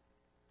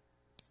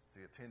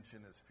 See,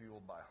 attention is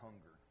fueled by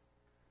hunger.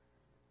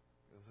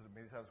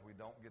 Many times we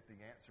don't get the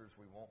answers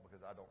we want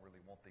because I don't really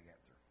want the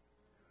answer.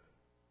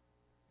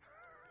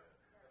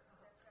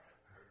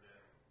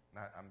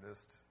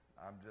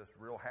 I'm just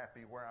real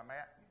happy where I'm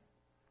at.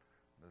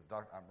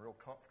 I'm real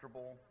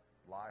comfortable.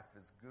 Life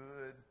is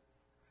good.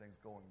 Things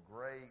going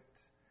great.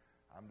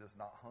 I'm just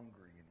not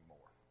hungry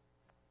anymore.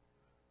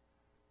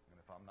 And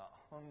if I'm not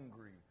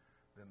hungry,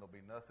 then there'll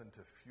be nothing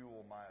to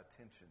fuel my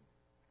attention.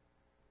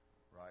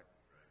 Right?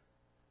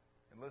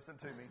 And listen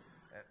to me.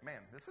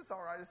 Man, this is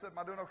all right. Am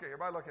I doing okay?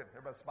 Everybody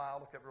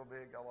smile. Look up real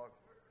big. Y'all look.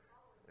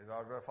 Is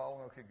everybody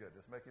following? Okay, good.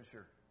 Just making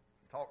sure.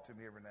 Talk to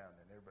me every now and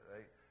then.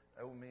 Everybody,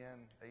 oh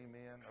men,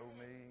 amen, oh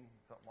me,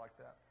 something like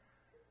that.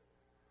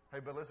 Hey,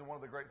 but listen, one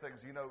of the great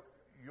things, and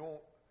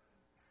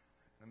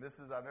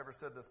I've never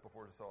said this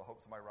before, so I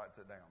hope somebody writes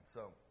it down.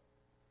 So,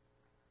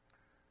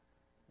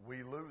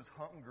 we lose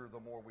hunger the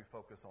more we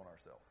focus on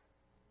ourselves.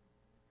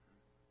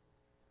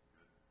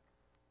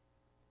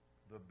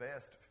 The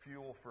best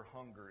fuel for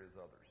hunger is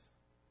others.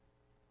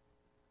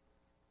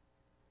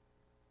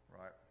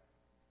 Right?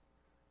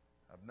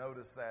 I've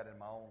noticed that in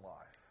my own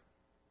life.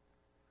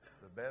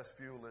 The best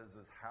fuel is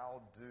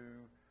how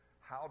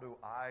do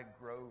I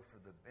grow for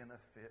the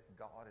benefit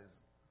God has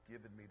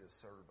given me to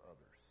serve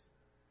others?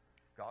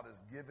 God has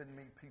given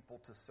me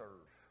people to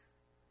serve.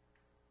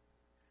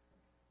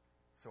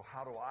 So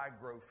how do I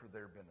grow for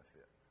their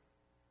benefit?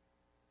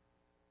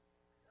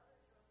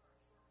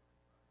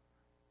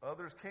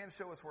 Others can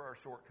show us where our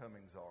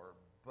shortcomings are,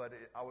 but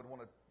I would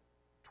want to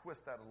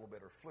twist that a little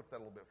bit or flip that a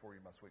little bit for you,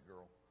 my sweet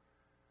girl.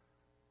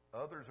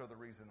 Others are the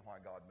reason why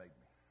God made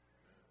me.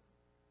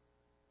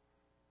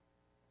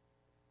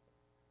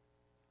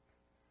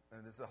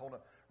 And this is a whole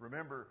nother.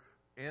 Remember,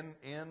 in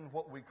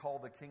what we call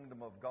the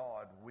kingdom of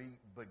God, we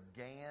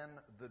began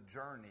the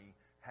journey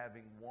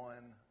having won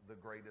the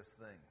greatest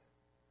thing,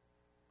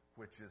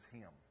 which is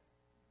Him.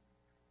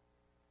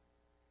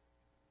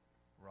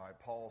 Right?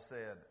 Paul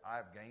said,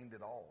 I've gained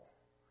it all.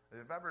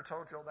 Have I ever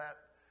told y'all that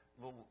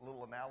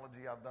little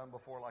analogy I've done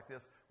before like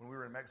this? When we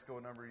were in Mexico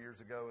a number of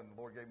years ago and the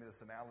Lord gave me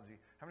this analogy.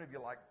 How many of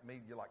you like me?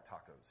 You like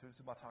tacos? Who's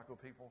my taco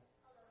people?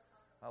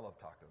 I love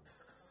tacos.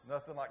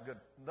 Nothing like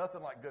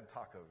good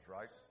tacos,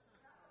 right?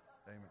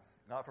 Amen.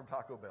 Not from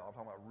Taco Bell. I'm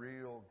talking about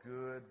real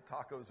good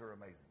tacos are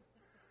amazing.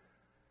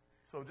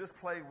 So just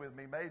play with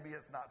me. Maybe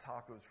it's not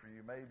tacos for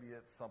you. Maybe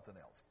it's something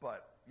else.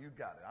 But you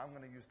got it. I'm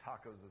going to use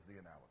tacos as the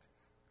analogy.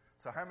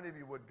 So how many of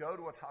you would go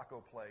to a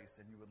taco place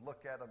and you would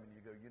look at them and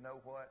you go, you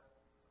know what?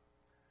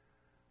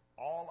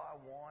 All I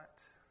want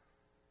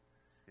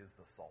is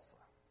the salsa.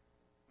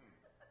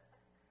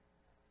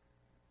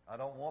 I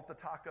don't want the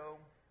taco.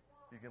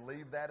 You can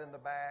leave that in the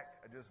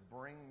back. Just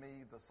bring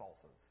me the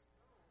salsas.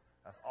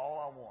 That's all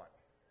I want.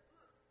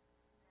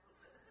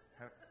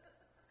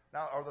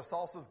 Now, are the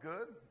salsas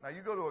good? Now,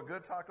 you go to a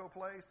good taco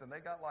place, and they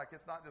got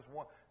it's not just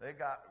one. They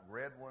got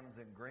red ones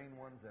and green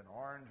ones and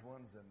orange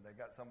ones, and they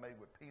got some made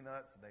with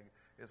peanuts, and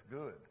it's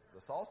good. The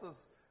salsas,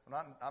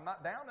 I'm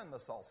not down in the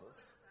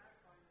salsas.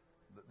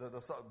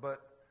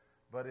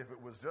 But if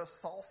it was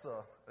just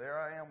salsa, there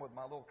I am with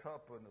my little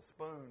cup and a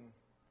spoon,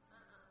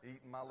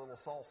 eating my little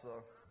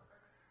salsa,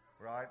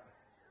 right?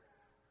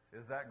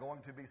 Is that going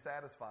to be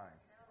satisfying?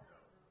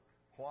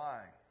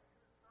 Why?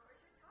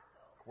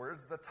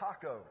 Where's the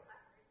taco?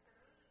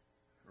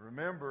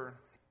 Remember,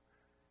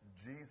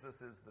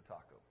 Jesus is the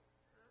taco.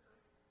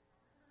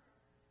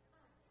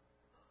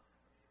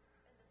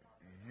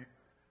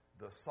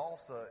 The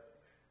salsa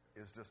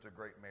is just a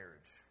great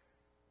marriage,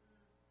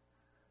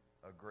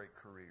 a great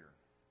career,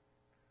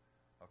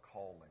 a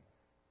calling,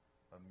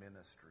 a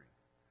ministry.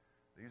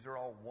 These are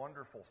all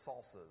wonderful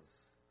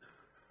salsas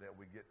that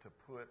we get to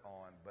put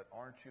on, but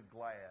aren't you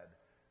glad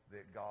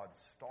that God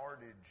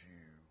started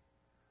you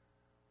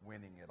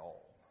winning it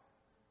all?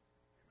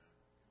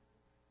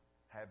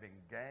 Having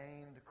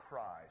gained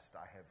Christ,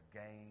 I have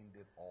gained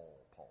it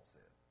all, Paul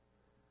said.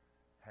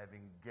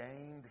 Having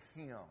gained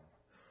Him,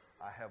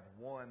 I have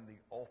won the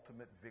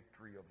ultimate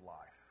victory of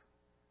life.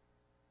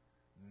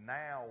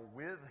 Now,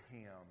 with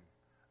Him,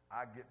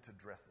 I get to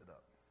dress it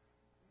up.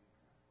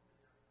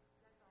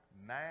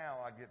 Now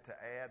I get to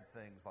add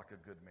things like a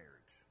good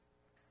marriage,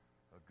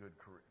 a good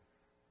career.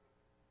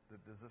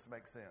 Does this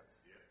make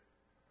sense? Yeah.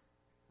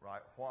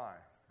 Right? Why?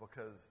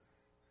 Because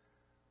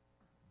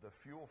the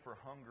fuel for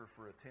hunger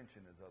for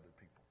attention is other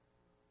people.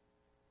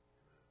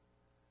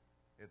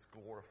 It's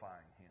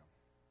glorifying Him.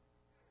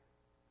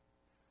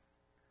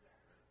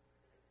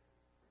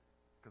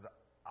 Because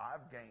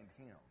I've gained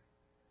Him.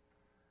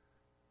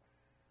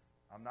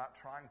 I'm not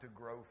trying to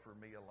grow for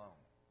me alone.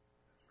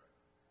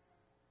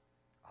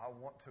 I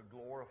want to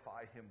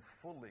glorify Him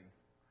fully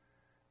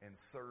and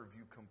serve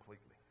you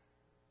completely.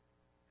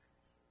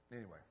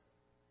 Anyway.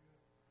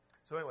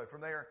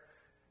 From there,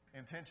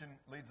 intention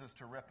leads us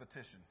to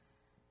repetition.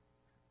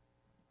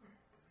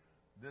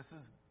 This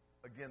is,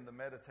 again, the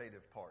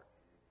meditative part.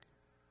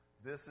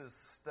 This is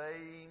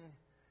staying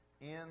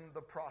in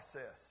the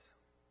process.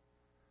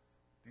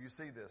 Do you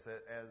see this?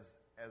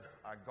 As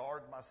I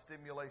guard my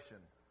stimulation,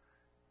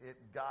 it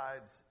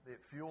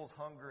fuels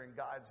hunger and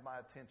guides my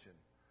attention.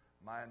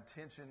 My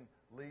attention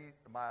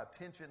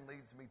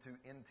leads me to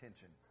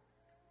intention.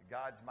 It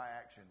guides my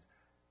actions.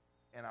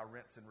 And I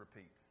rinse and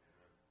repeat.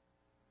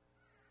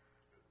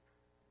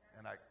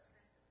 And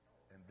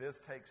this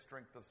takes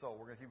strength of soul.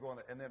 We're going to keep going.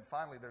 And then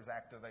finally, there's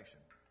activation.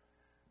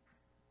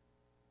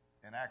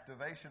 And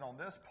activation on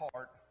this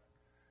part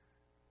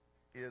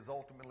is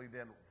ultimately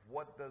then,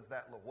 what does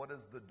that look? What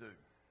is the do?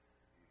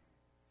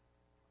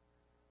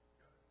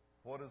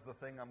 What is the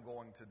thing I'm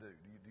going to do?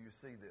 Do you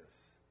see this?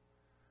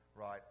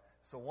 Right.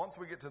 So once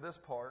we get to this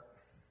part,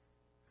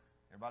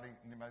 anybody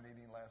need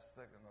any last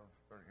second?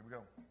 Or here we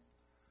go.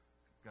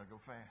 Got to go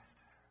fast.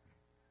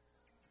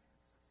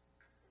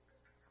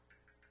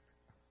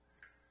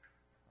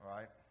 All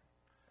right.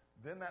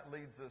 Then that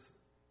leads us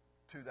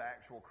to the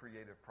actual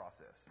creative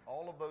process.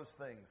 All of those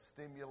things,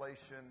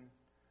 stimulation,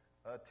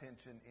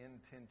 attention,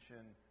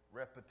 intention,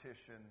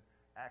 repetition,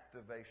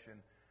 activation,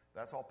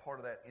 that's all part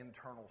of that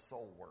internal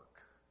soul work.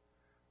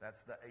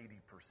 That's the 80%,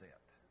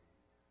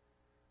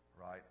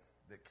 right,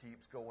 that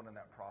keeps going in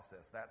that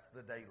process. That's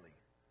the daily.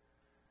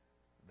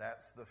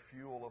 That's the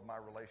fuel of my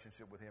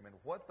relationship with Him. And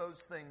what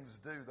those things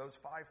do, those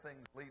 5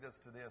 things lead us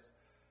to this.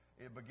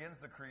 It begins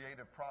the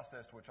creative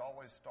process, which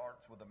always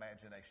starts with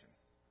imagination.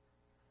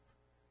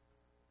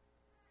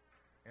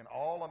 And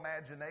all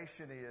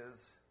imagination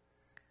is,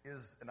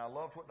 and I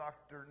loved what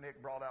Dr.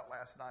 Nick brought out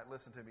last night,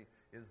 listen to me,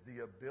 is the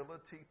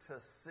ability to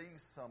see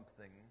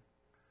something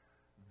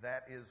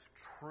that is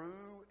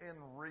true and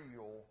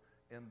real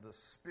in the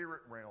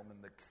spirit realm,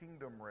 in the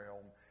kingdom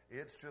realm.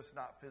 It's just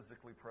not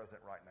physically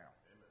present right now.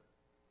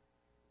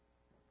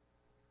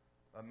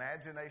 Amen.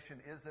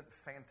 Imagination isn't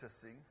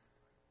fantasy.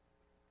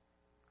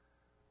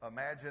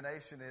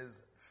 Imagination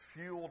is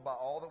fueled by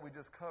all that we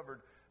just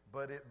covered,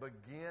 but it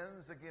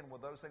begins, again,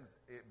 with those things,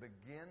 it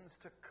begins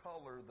to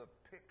color the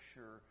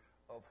picture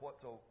of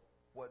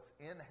what's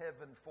in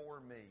heaven for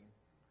me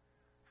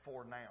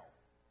for now.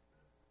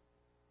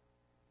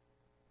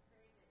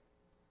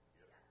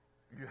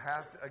 You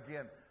have to,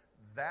 again,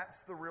 that's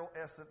the real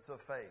essence of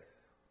faith.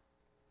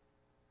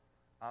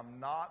 I'm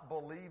not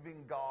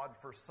believing God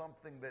for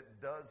something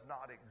that does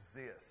not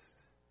exist.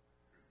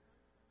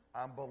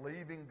 I'm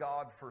believing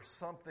God for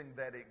something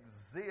that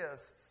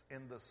exists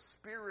in the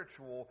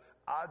spiritual.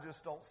 I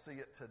just don't see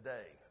it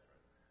today.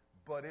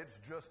 But it's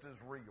just as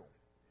real.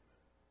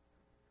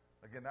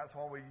 Again, that's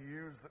why we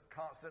use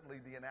constantly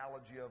the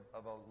analogy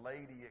of a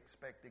lady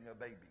expecting a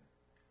baby.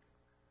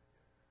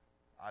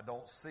 I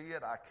don't see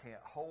it. I can't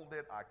hold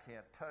it. I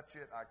can't touch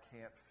it. I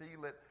can't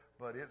feel it.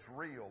 But it's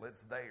real.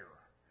 It's there.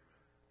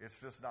 It's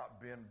just not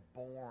been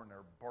born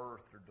or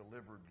birthed or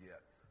delivered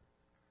yet.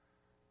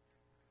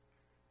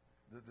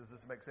 Does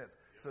this make sense?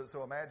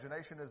 So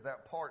imagination is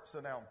that part. So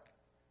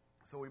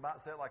we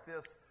might say it like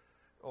this.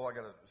 Oh, I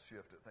got to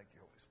shift it. Thank you,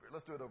 Holy Spirit.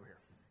 Let's do it over here.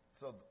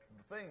 So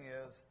the thing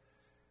is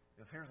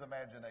here's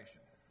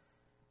imagination.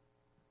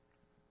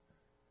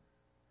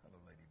 Hello,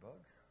 Ladybug.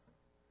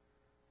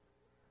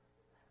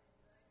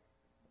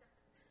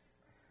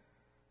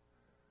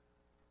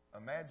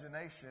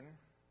 Imagination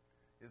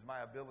is my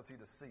ability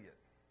to see it.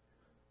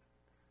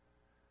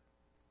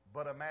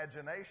 But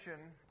imagination,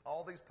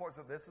 all these parts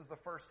of this is the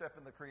first step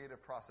in the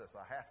creative process.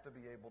 I have to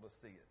be able to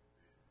see it.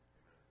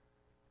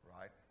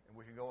 Right? And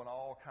we can go in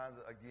all kinds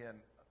of, again,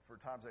 for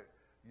times that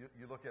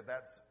you look at,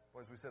 that's,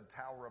 as we said,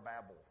 Tower of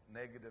Babel,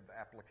 negative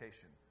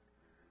application.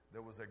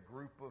 There was a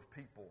group of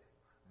people.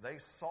 They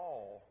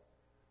saw,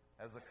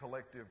 as a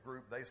collective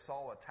group, they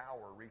saw a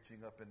tower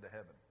reaching up into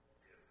heaven.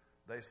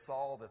 They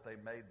saw that they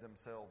made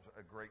themselves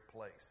a great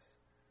place.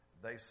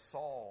 They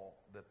saw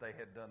that they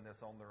had done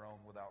this on their own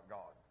without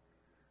God.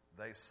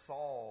 They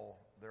saw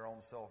their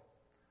own self.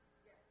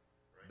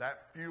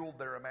 That fueled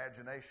their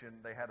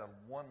imagination. They had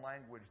one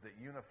language that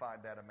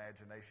unified that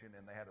imagination,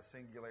 and they had a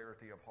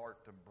singularity of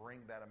heart to bring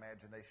that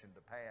imagination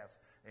to pass.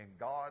 And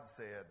God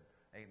said,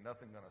 ain't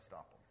nothing going to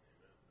stop them.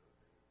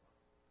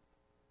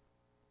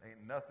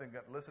 Ain't nothing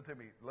going to... Listen to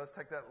me. Let's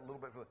take that a little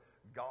bit further.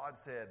 God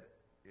said,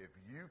 if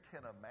you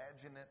can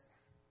imagine it,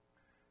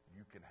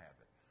 you can have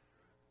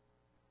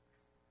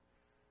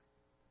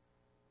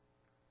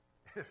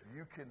it. If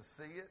you can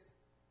see it,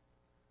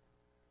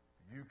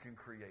 you can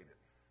create it.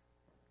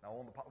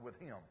 Now, with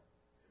Him.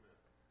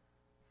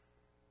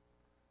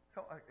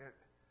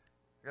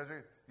 Guys,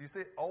 you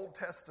see, Old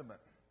Testament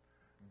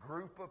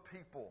group of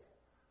people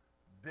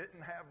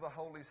didn't have the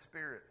Holy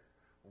Spirit,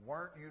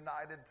 weren't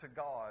united to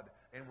God,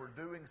 and were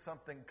doing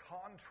something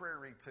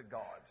contrary to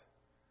God.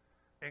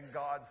 And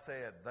God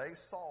said, they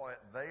saw it,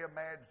 they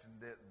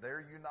imagined it,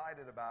 they're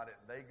united about it,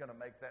 they're going to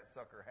make that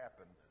sucker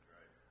happen.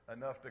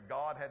 Enough that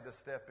God had to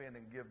step in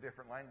and give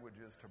different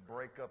languages to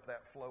break up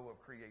that flow of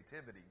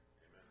creativity.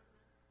 Amen.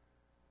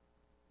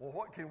 Well,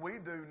 what can we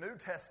do, New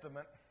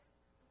Testament,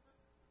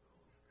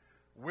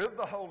 with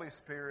the Holy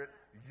Spirit,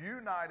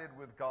 united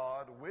with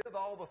God, with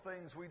all the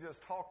things we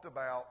just talked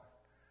about,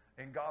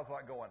 and God's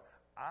like going,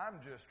 I'm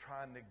just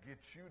trying to get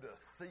you to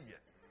see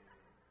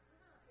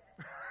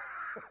it.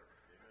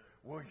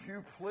 Will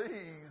you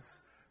please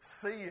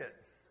see it?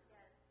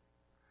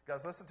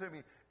 Guys, listen to me.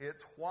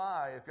 It's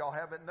why, if y'all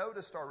haven't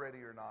noticed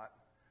already or not,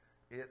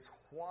 it's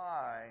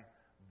why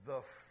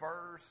the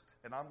first,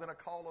 and I'm going to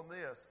call them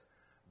this,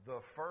 the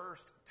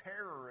first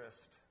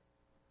terrorist,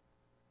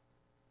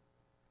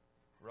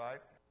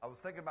 right? I was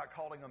thinking about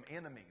calling them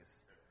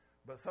enemies,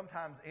 but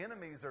sometimes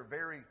enemies are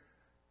very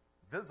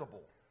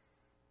visible,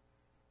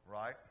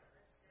 right?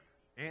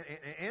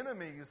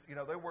 Enemies,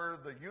 they wear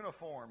the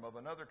uniform of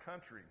another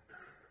country.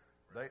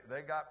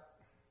 They got,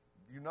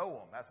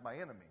 them. That's my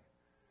enemy.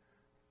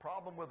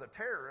 Problem with a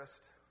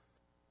terrorist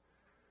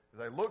is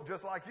they look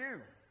just like you.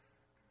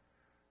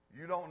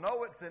 You don't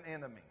know it's an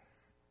enemy.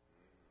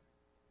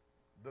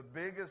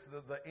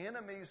 The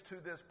enemies to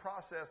this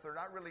process, they're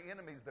not really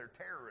enemies, they're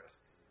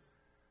terrorists.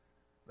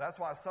 That's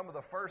why some of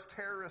the first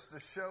terrorists to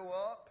show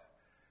up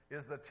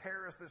is the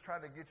terrorist that's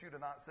trying to get you to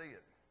not see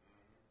it.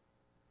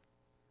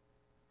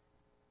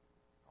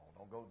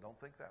 Oh, don't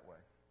think that way.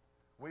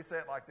 We say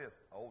it like this.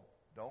 Oh,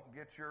 don't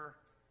get your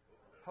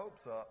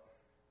hopes up.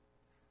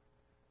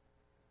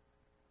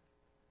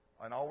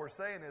 And all we're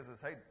saying is,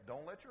 hey,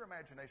 don't let your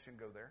imagination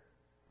go there.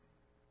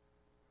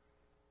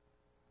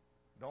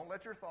 Don't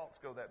let your thoughts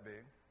go that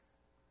big.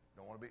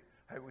 Don't want to be,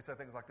 hey, we say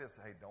things like this.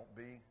 Hey, don't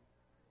be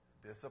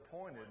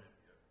disappointed.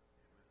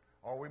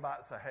 Or we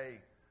might say, hey,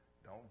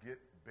 don't get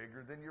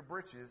bigger than your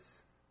britches.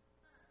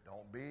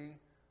 Don't be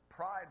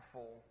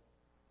prideful.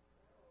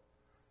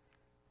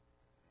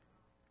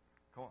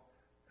 Come on.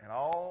 And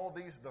all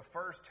these, the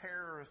first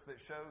terrorist that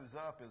shows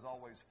up is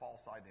always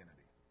false identity.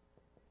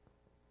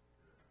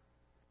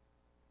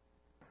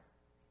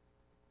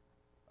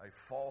 A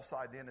false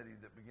identity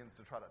that begins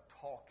to try to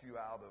talk you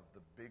out of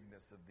the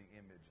bigness of the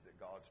image that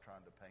God's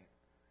trying to paint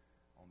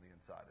on the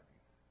inside of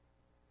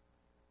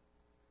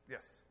you.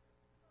 Yes?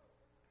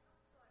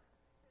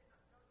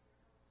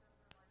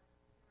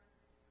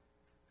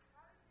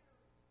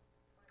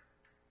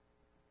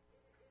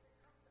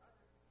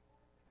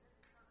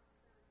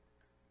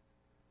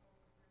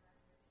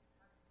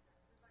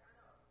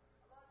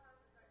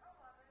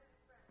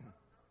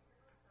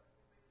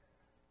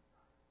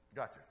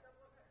 Gotcha.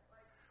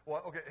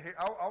 Well, okay, here,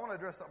 I want to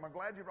address something. I'm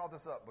glad you brought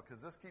this up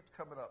because this keeps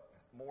coming up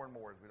more and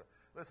more as we go.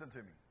 Listen to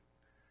me.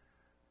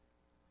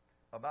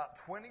 About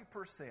 20%,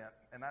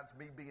 and that's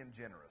me being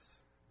generous.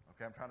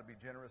 Okay, I'm trying to be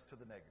generous to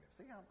the negative.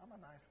 See, I'm a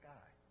nice guy,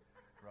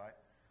 right?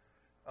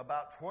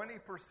 About 20%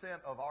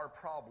 of our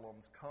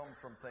problems come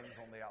from things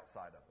on the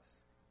outside of us.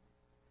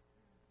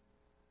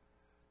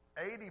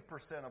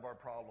 80% of our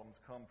problems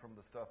come from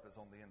the stuff that's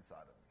on the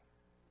inside of me.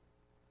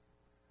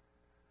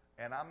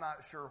 And I'm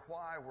not sure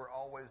why we're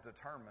always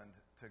determined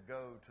to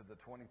go to the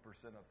 20%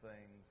 of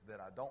things that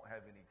I don't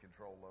have any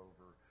control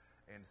over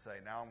and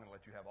say, now I'm going to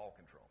let you have all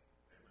control.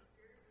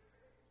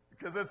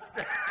 Because it's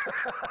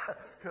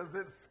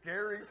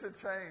scary to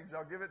change.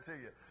 I'll give it to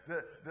you.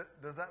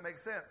 Does that make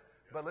sense?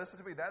 But listen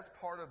to me. That's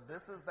part of,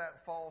 this is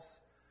that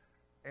false.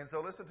 And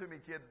so listen to me,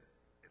 kid.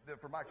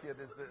 For my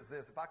kid, is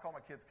this. If I call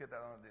my kids kid,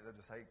 they'll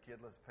just say, hey, kid,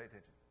 let's pay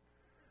attention.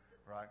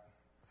 Right?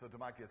 So to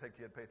my kids, hey,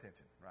 kid, pay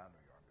attention. Right? I know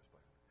you are. I'm just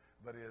playing.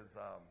 But is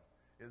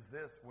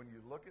this, when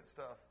you look at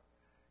stuff,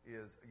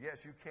 is,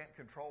 yes, you can't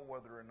control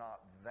whether or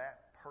not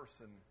that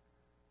person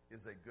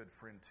is a good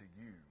friend to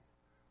you,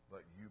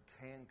 but you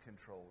can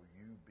control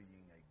you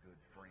being a good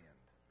friend.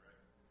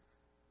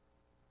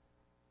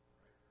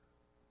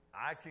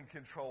 I can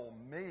control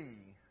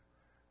me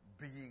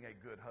being a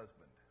good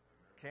husband.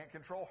 Can't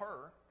control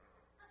her,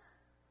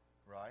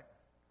 right?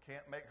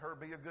 Can't make her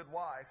be a good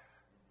wife,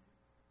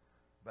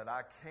 but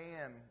I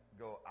can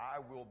go, I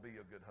will be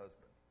a good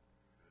husband.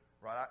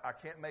 Right? I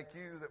can't make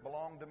you that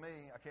belong to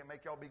me. I can't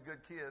make y'all be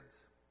good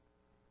kids.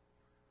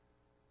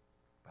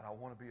 But I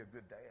want to be a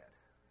good dad.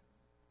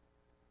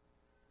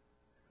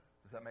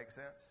 Does that make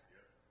sense?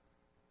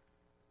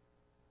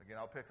 Again,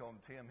 I'll pick on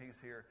Tim. He's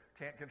here.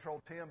 Can't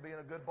control Tim being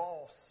a good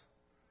boss.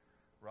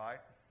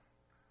 Right?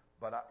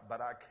 But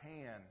I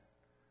can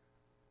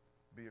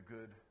be a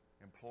good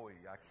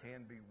employee. I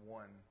can be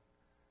one.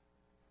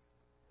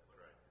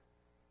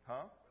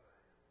 Huh?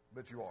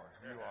 But you are.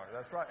 You are.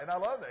 That's right. And I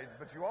love that.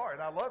 But you are.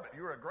 And I love it.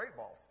 You're a great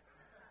boss.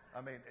 I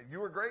mean,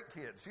 you're a great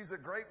kid. She's a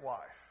great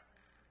wife.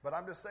 But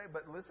I'm just saying,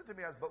 but listen to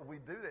me, guys, but we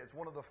do that. It's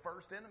one of the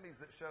first enemies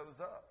that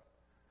shows up.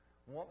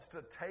 Wants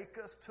to take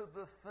us to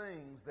the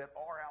things that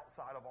are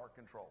outside of our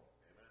control.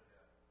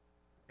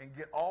 And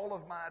get all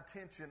of my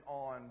attention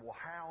on, well,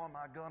 how am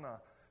I going to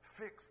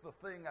fix the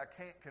thing I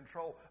can't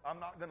control?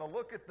 I'm not going to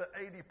look at the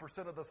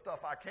 80% of the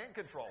stuff I can't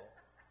control.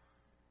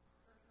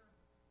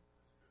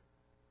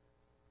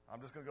 I'm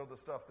just going to go to the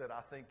stuff that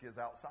I think is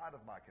outside of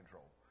my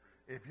control.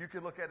 If you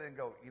can look at it and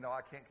go,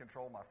 I can't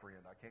control my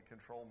friend. I can't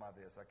control my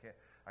this.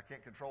 I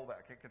can't control that.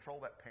 I can't control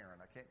that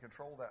parent. I can't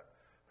control that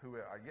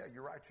whoever. Yeah,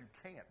 you're right. You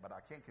can't, but I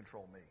can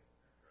control me.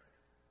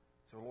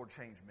 So Lord,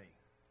 change me.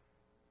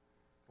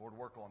 Lord,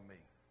 work on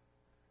me.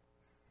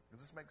 Does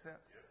this make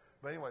sense? Yes.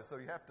 But anyway, so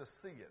you have to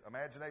see it.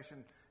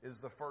 Imagination is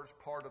the first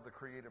part of the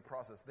creative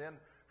process. Then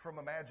from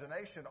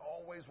imagination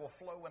always will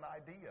flow an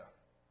idea.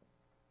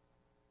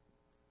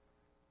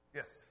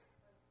 Yes.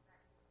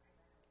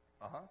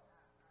 Uh-huh.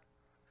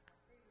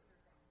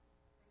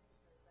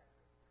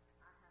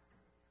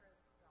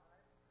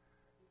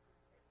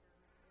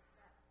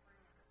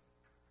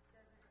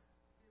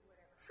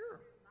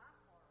 Sure. My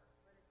part,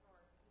 but as far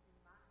as keeping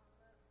my heart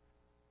up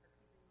or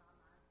keeping my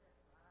mindset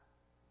right,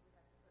 we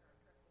have to put our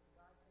trust in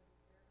God taking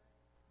care of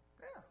us.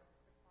 Yeah.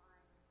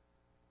 Supplying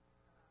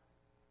contentment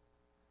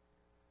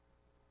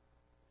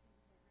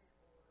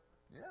or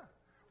Yeah.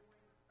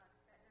 doing like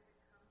that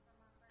doesn't come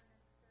from my friend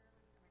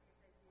necessarily. I mean, if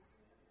they do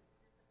something to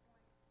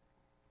disappoint,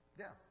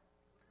 Yeah.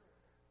 we'll deal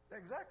with it.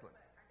 Exactly.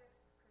 But I guess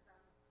because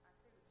I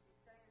see what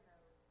you're saying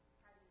though,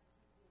 how do you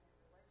keep being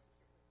in a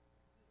relationship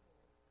with people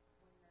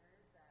when there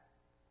is that?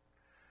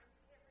 And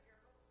you can't put your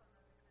hopes on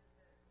them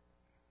because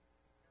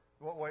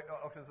Well, wait.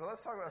 Okay. So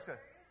let's talk about. Okay.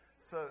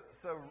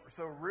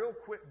 So real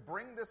quick,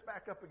 bring this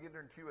back up again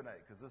during Q&A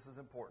because this is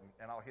important,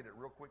 and I'll hit it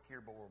real quick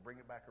here, but we'll bring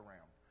it back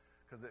around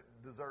because it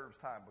deserves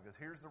time. Because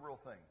here's the real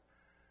thing: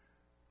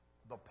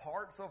 the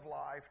parts of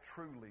life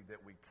truly that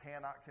we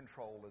cannot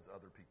control is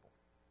other people.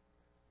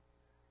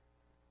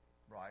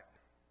 Right?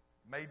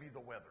 Maybe the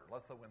weather.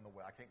 Let's throw in the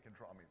weather. I can't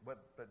control. I mean,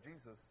 but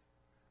Jesus.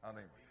 I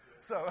mean,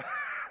 so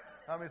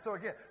so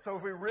again, so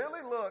if we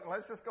really look,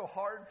 let's just go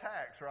hard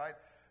tax, right?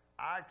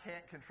 I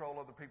can't control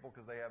other people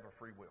because they have a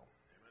free will.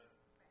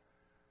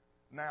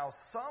 Now,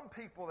 some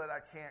people that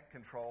I can't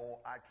control,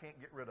 I can't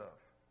get rid of,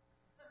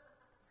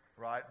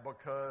 right?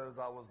 Because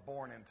I was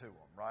born into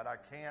them, right? I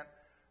can't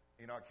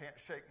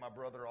shake my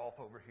brother off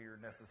over here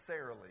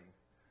necessarily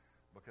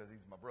because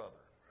he's my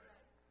brother,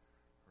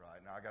 right?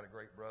 Now, I got a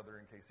great brother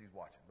in case he's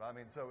watching. But I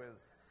mean, so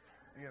is,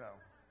 he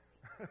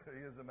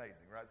is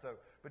amazing, right? So,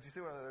 but you see,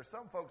 there's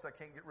some folks I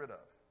can't get rid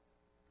of.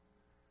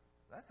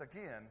 That's,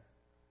 again,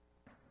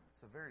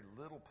 it's a very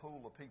little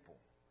pool of people.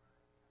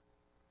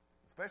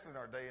 Especially in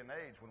our day and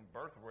age when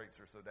birth rates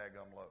are so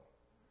daggum low.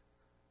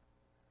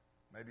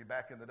 Maybe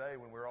back in the day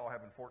when we were all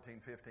having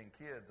 14, 15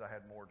 kids, I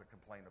had more to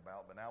complain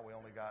about. But now we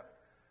only got,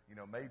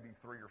 maybe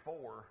 3 or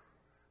 4.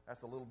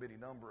 That's a little bitty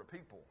number of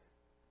people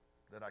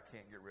that I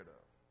can't get rid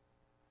of.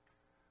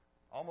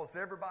 Almost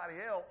everybody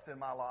else in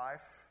my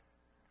life,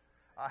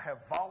 I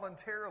have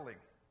voluntarily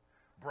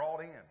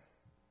brought in.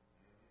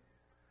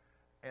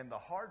 And the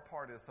hard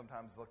part is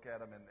sometimes look at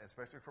them, and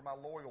especially for my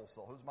loyal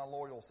soul. Who's my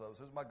loyal souls?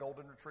 Who's my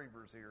golden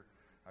retrievers here?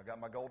 I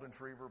got my golden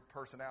retriever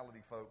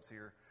personality folks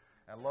here.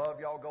 I love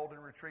y'all golden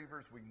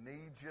retrievers. We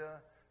need you.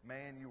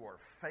 Man, you are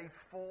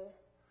faithful,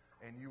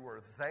 and you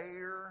are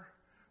there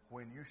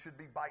when you should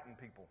be biting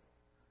people.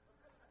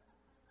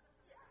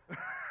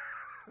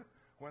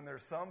 When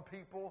there's some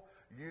people,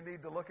 you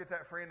need to look at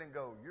that friend and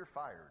go, you're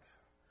fired.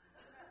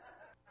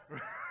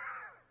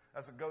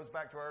 That's what goes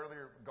back to our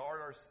earlier,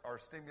 guard our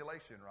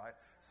stimulation, right?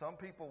 Some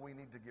people we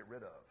need to get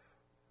rid of.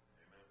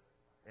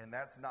 Amen. And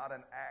that's not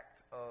an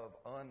act of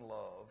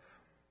unlove.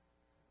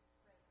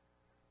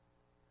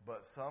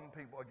 But some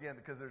people, again,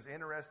 because there's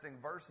interesting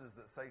verses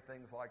that say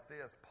things like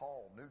this.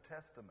 Paul, New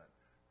Testament.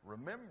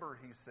 Remember,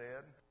 he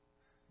said,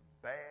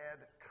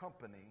 bad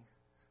company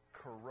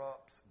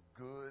corrupts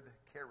good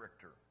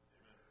character.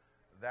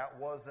 Amen. That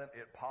wasn't,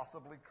 it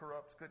possibly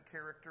corrupts good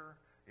character.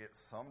 It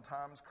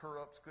sometimes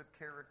corrupts good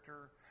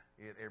character.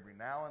 It every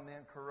now and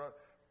then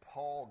corrupt.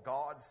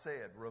 God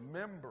said,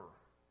 remember,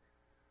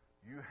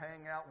 you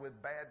hang out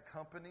with bad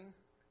company,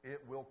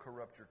 it will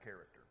corrupt your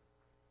character.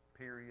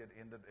 Period.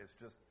 It's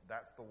just,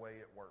 that's the way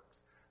it works.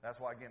 That's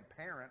why, again,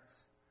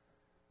 parents,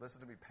 listen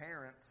to me,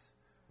 parents,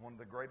 one of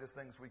the greatest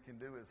things we can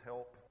do is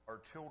help our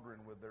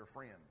children with their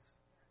friends.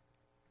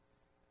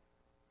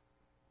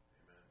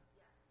 Amen.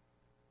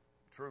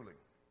 Truly.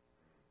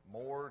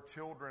 More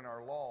children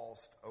are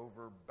lost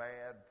over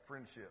bad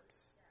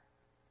friendships.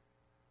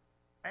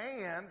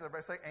 And,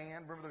 everybody say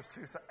and, remember there's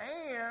two sides,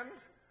 and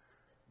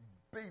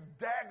be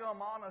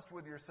daggum honest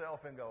with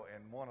yourself and go,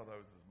 and one of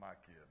those is my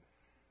kid.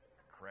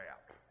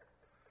 Crap.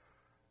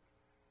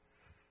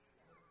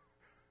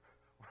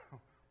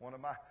 One of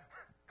my,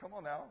 come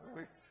on now.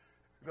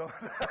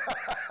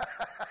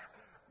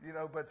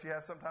 But you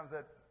have sometimes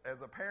that,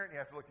 as a parent, you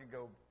have to look and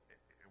go,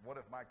 what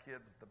if my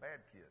kid's the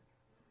bad kid?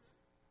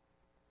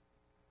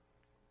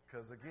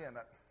 Because again,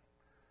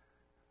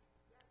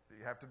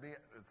 you have to be,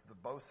 it's the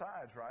both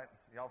sides, right?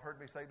 Y'all have heard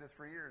me say this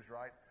for years,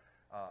 right?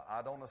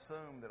 I don't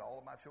assume that all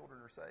of my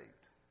children are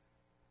saved.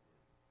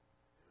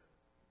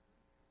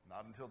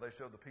 Not until they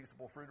show the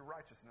peaceable fruit of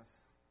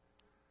righteousness.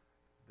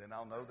 Then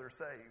I'll know they're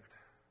saved.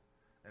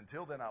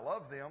 Until then, I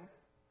love them,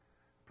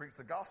 preach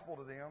the gospel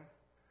to them,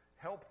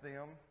 help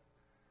them,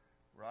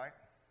 right?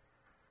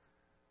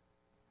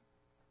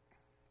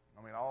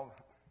 I mean,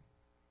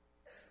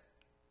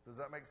 does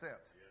that make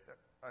sense?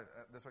 Yeah.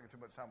 This won't get too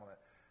much time on that.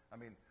 I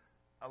mean,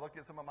 I look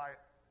at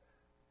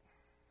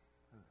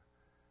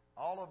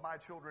all of my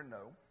children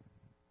know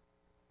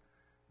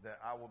that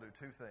I will do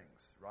two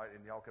things, right?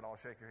 And y'all can all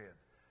shake your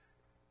heads.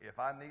 If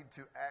I need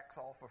to axe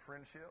off a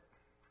friendship,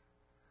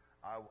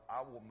 I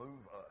will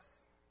move us.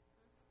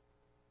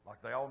 Like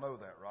they all know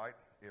that, right?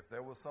 If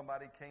there was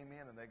somebody came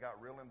in and they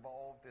got real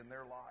involved in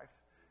their life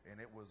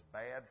and it was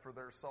bad for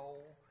their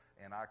soul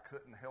and I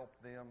couldn't help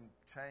them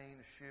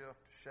change, shift,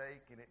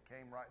 shake, and it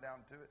came right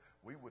down to it,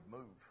 we would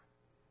move.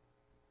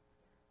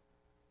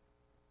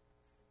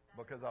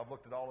 because I've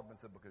looked at all of them and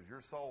said, because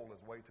your soul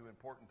is way too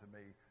important to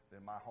me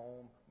than my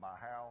home, my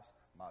house,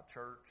 my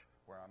church,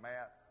 where I'm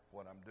at,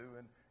 what I'm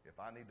doing. If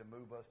I need to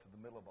move us to the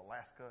middle of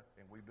Alaska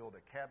and we build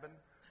a cabin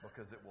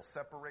because it will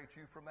separate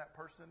you from that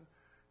person,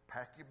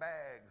 pack your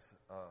bags,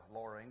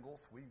 Laura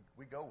Ingalls.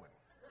 We going.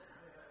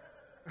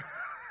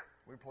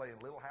 We're playing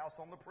Little House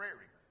on the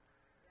Prairie.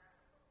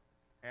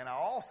 And I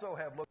also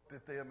have looked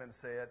at them and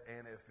said,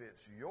 and if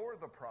it's you're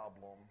the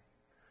problem,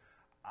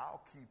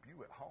 I'll keep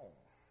you at home.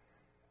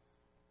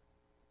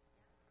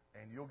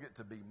 And you'll get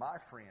to be my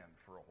friend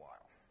for a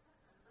while.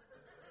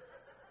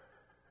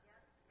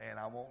 And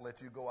I won't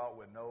let you go out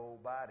with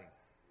nobody.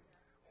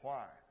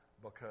 Why?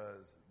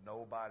 Because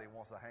nobody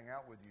wants to hang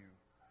out with you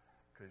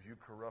because you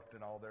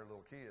corrupting all their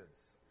little kids.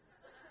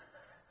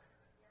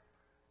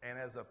 And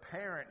as a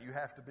parent, you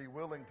have to be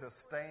willing to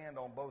stand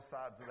on both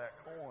sides of that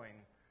coin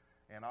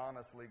and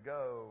honestly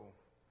go,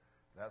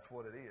 that's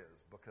what it is.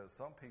 Because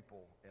some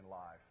people in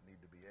life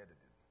need to be edited.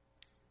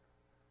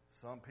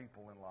 Some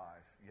people in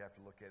life, you have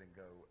to look at and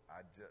go,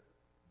 I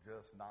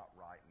just not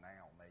right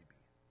now, maybe.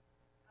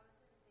 I was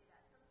going to say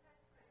that.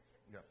 Sometimes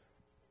friendships Yep.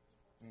 change and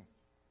people change.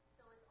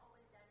 So it's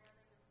always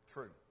dynamic and fluid.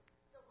 True.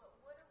 So what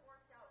would have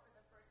worked out for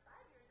the first 5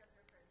 years of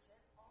your friendship,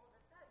 all of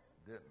a sudden,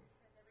 Didn't.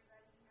 because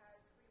everybody has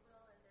free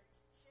will and they're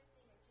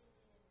shifting and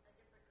changing in a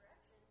different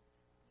direction,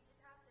 you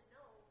just have to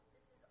know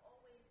this is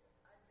always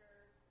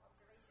under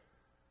observation.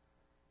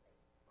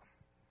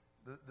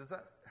 Does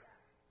that?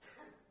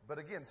 But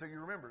again, so you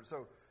remember,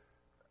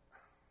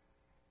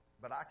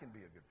 but I can be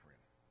a good friend.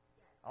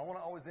 Yes. I want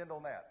to always end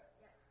on that.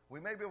 Yes. We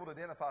may be able to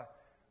identify,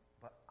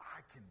 but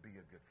I can be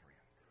a good friend.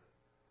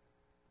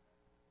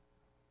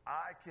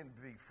 I can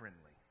be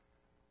friendly.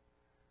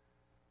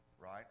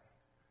 Right?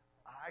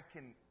 I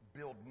can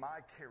build my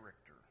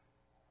character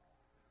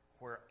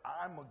where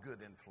I'm a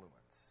good influence.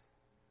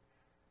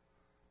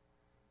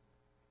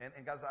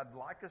 And guys, I'd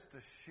like us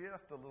to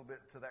shift a little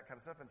bit to that kind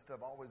of stuff instead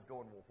of always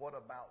going, well, what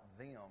about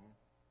them?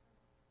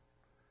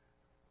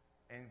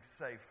 And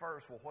say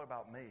first, well, what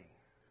about me?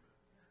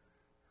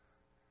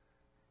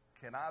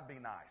 Can I be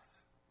nice?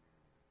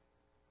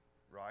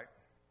 Right?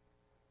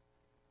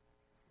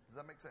 Does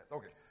that make sense?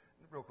 Okay,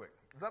 real quick.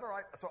 Is that all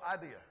right? So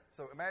idea.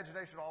 So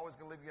imagination always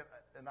going to leave you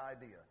an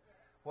idea.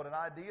 What an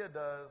idea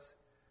does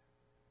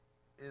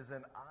is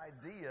an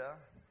idea,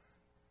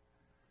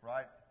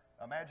 right?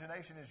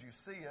 Imagination is you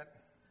see it.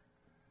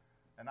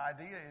 An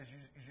idea is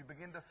you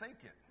begin to think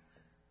it.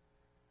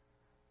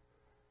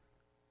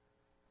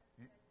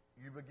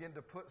 You begin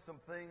to put some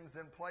things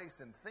in place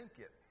and think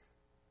it.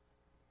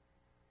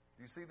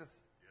 Do you see this?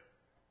 Yep.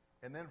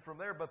 And then from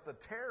there, but the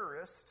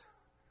terrorist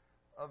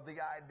of the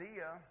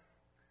idea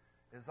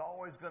is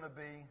always going to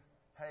be,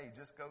 hey,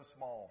 just go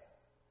small.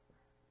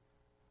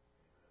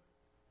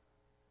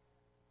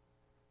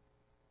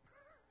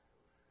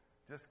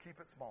 Just keep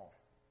it small.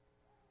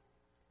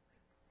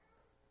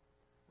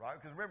 Right?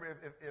 Because remember,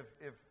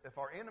 if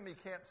our enemy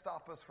can't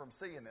stop us from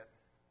seeing it,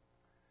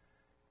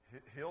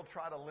 he'll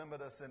try to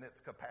limit us in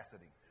its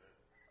capacity.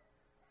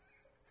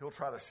 He'll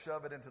try to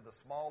shove it into the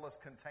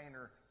smallest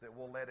container that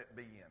we'll let it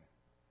be in.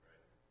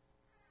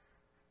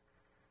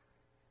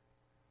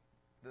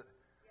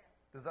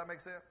 Does that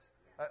make sense?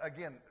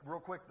 Again, real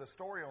quick, the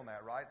story on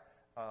that, right?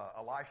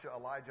 Elijah,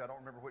 I don't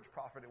remember which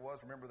prophet it was.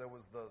 Remember there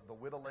was the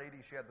widow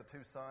lady. She had the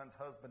 2 sons.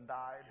 Husband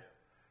died,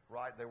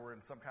 right? They were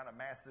in some kind of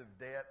massive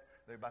debt.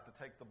 They're about to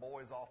take the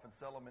boys off and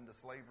sell them into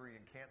slavery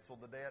and cancel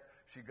the debt.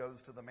 She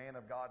goes to the man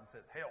of God and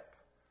says, help.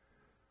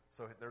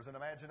 So there's an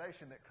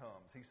imagination that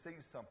comes. He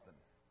sees something.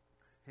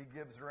 He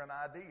gives her an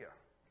idea.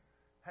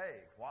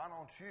 Hey, why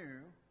don't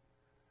you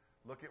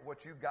look at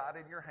what you got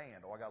in your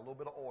hand? Oh, I got a little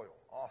bit of oil.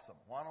 Awesome.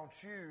 Why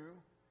don't you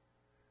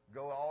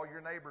go to all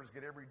your neighbors,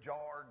 get every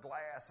jar,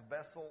 glass,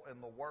 vessel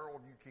in the world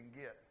you can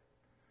get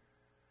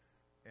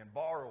and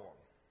borrow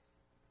them.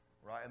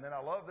 Right? And then I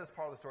love this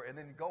part of the story. And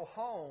then go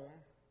home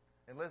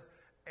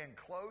and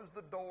close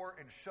the door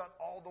and shut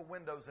all the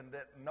windows and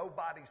let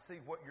nobody see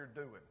what you're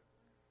doing.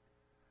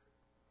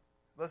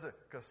 Listen,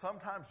 because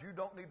sometimes you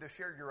don't need to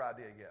share your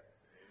idea yet.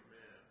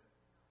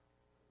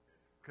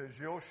 Because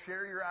you'll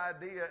share your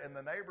idea and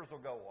the neighbors will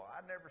go, well,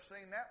 I've never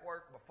seen that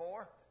work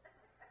before.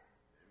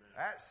 Amen.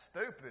 That's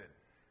stupid.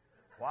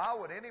 Why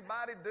would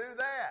anybody do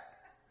that?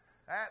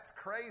 That's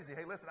crazy.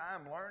 Hey, listen,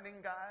 I'm learning,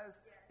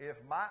 guys. If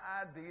my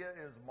idea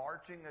is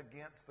marching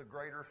against the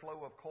greater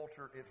flow of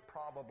culture, it's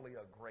probably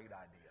a great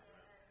idea.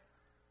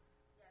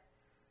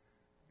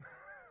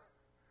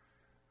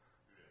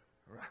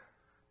 Right?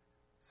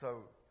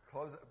 So,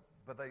 close it,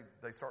 but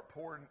they start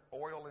pouring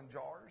oil in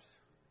jars.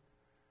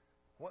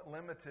 What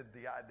limited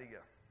the idea?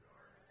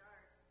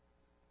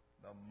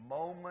 The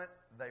moment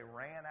they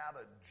ran out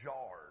of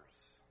jars,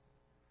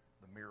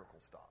 the miracle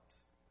stops.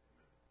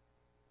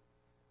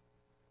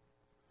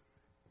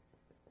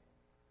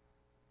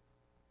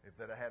 If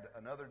they'd have had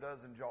another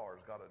dozen jars,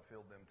 God had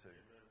filled them too.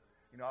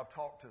 You know, I've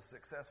talked to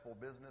successful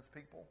business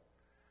people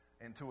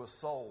and to a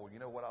soul. You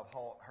know what I've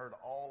heard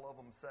all of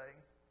them say?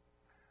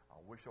 I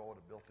wish I would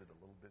have built it a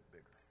little bit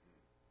bigger.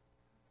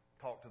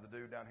 talked to the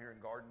dude down here in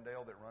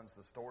Gardendale that runs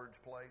the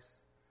storage place.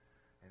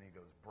 And he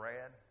goes,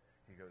 Brad,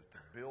 he goes, to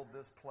build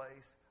this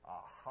place, I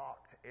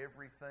hocked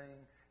everything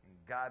and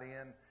got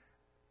in,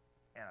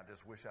 and I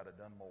just wish I'd have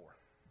done more.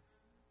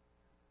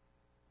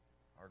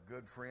 Our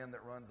good friend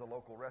that runs a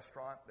local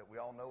restaurant that we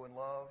all know and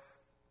love,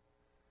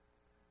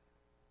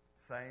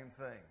 same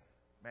thing.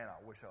 Man, I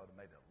wish I would have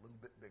made it a little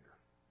bit bigger.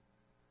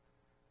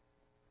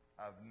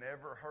 I've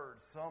never heard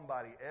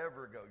somebody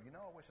ever go, you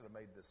know, I wish I'd have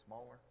made this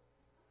smaller.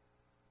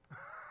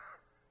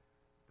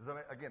 Does that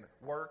make, again,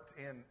 worked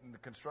in the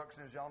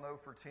construction, as y'all know,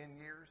 for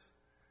 10 years.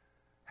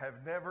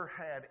 Have never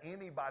had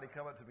anybody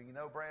come up to me, you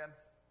know, Brad,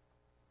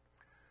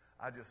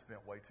 I just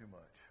spent way too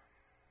much.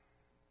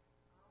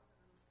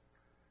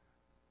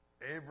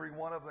 Every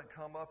one of them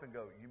come up and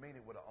go, you mean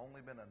it would have only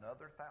been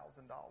another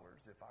 $1,000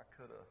 if I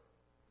could have?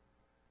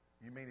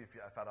 You mean if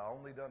I'd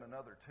only done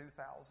another $2,000,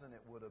 it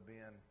would have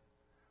been,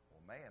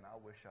 well, man, I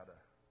wish I'd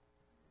have.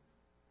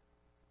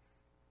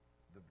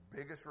 The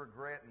biggest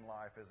regret in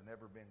life has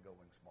never been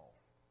going small.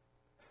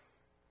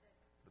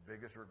 The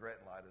biggest regret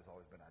in life has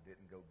always been I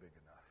didn't go big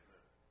enough.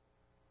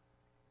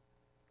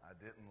 I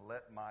didn't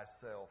let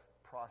myself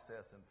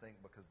process and think,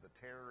 because the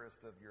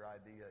terrorist of your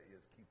idea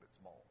is keep it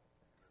small.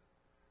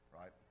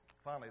 Right?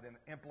 Finally, then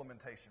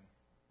implementation.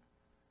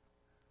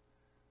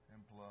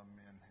 And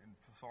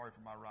sorry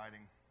for my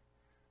writing.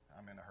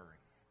 I'm in a hurry.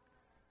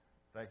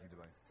 Thank you,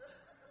 Dwayne.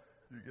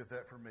 You get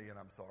that from me, and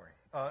I'm sorry.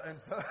 And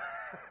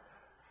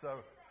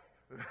so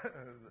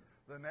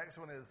the next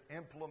one is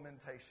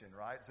implementation,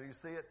 right? So you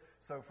see it.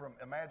 So from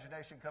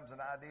imagination comes an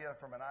idea.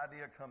 From an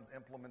idea comes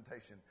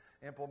implementation.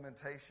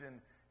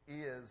 Implementation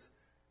is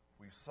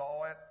we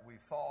saw it, we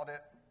thought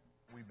it,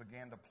 we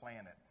began to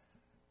plan it.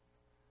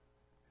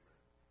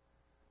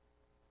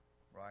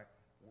 Right?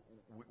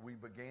 We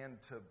began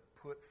to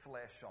put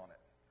flesh on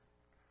it.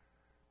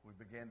 We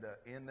began to,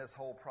 in this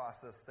whole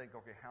process, think,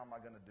 okay, how am I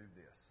going to do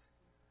this?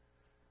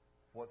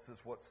 What's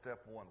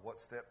step 1?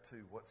 What's step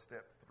 2? What's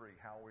step 3?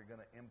 How are we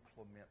going to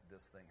implement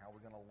this thing? How are we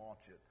going to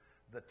launch it?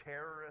 The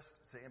terrorist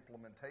to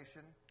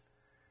implementation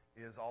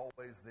is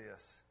always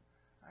this: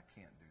 I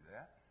can't do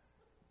that.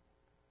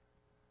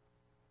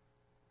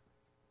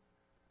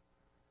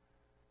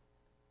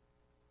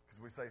 Because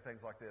we say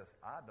things like this: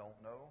 I don't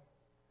know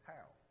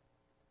how.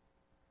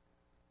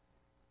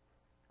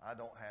 I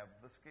don't have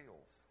the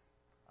skills.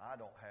 I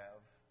don't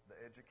have the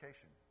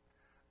education.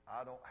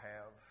 I don't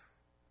have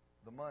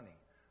the money.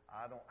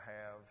 I don't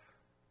have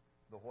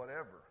the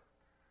whatever.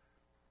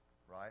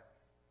 Right?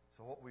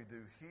 So what we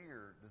do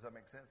here, does that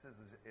make sense?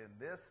 Is in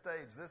this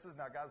stage, this is,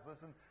 now guys,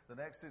 listen, the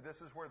next two,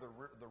 this is where the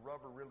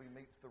rubber really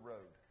meets the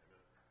road.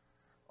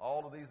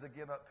 All of these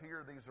again up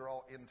here, these are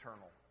all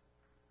internal.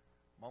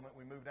 The moment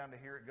we move down to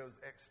here, it goes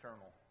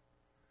external.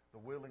 The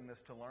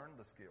willingness to learn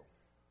the skill.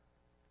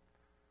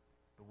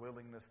 The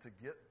willingness to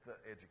get the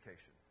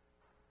education.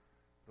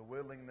 The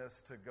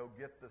willingness to go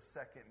get the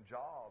second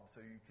job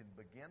so you can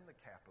begin the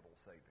capital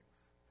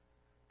savings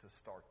to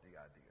start the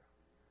idea.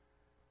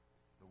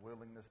 The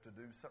willingness to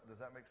do something. Does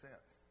that make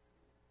sense?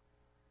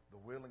 The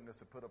willingness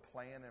to put a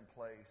plan in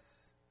place,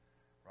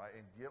 right,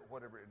 and get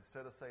whatever.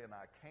 Instead of saying,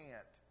 I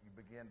can't, you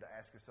begin to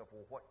ask yourself,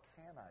 well, what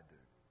can I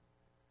do?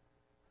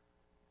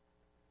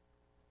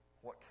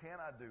 What can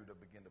I do to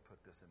begin to put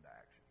this into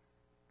action?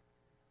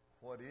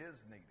 What is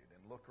needed?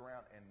 And look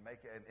around and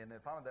make it. And then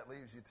finally that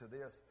leads you to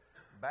this.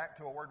 Back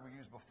to a word we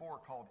used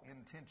before called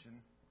intention.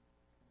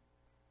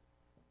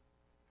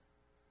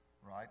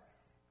 Right?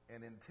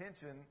 And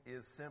intention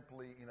is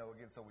simply,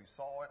 again, so we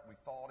saw it, we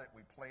thought it,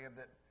 we planned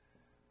it.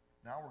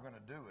 Now we're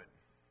going to do it.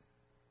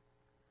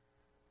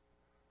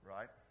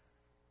 Right?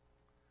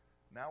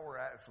 Now we're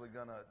actually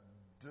going to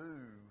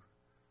do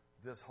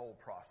this whole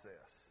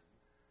process.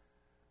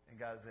 And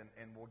guys,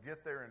 and we'll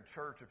get there in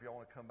church if you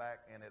want to come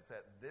back, and it's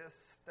at this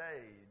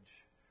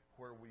stage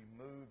where we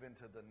move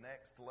into the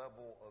next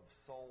level of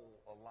soul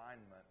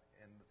alignment,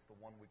 and it's the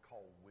one we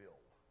call will.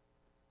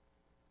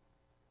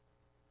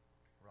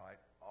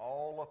 Right?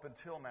 All up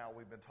until now,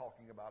 we've been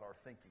talking about our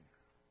thinking.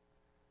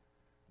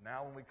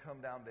 Now when we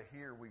come down to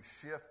here, we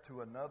shift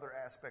to another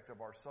aspect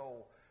of our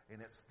soul,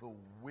 and it's the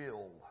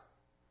will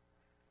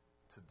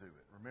to do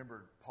it.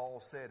 Remember, Paul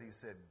said, he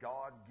said,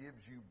 God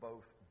gives you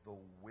both the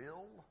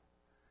will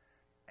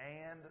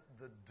and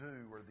the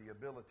do, or the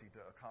ability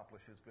to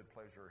accomplish His good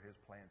pleasure or His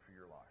plan for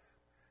your life.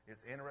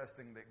 It's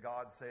interesting that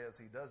God says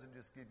He doesn't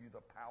just give you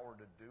the power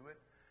to do it.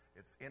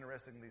 It's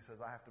interesting that He says,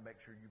 I have to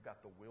make sure you've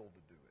got the will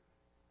to do it.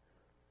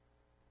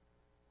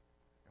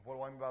 And what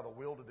do I mean by the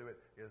will to do it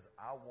is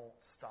I won't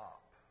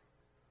stop.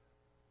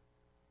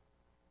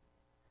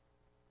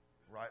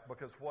 Right?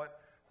 Because what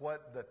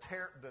the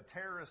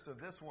terrorist of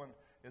this one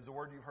is a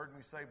word you've heard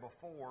me say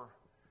before,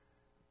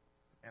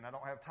 and I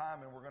don't have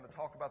time, and we're going to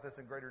talk about this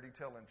in greater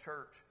detail in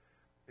church.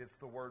 It's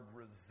the word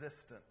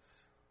resistance.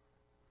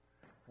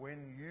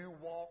 When you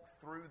walk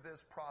through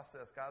this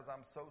process, guys,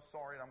 I'm so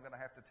sorry, and I'm going to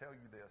have to tell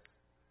you this.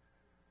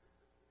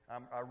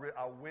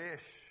 I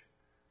wish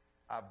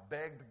I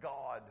begged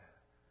God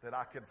that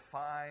I could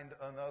find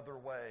another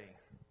way.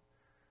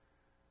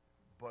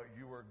 but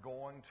you are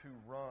going to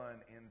run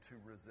into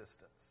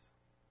resistance.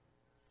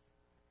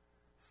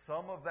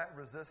 Some of that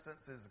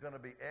resistance is going to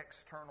be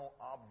external,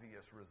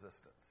 obvious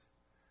resistance.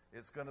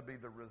 It's going to be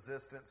the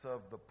resistance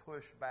of the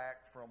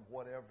pushback from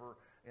whatever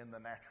in the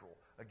natural.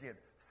 Again,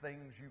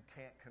 things you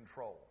can't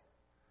control.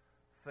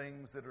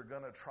 Things that are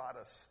going to try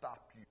to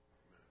stop you.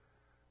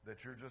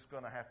 That you're just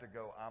going to have to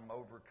go,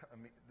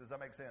 does that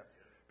make sense?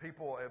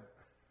 People have,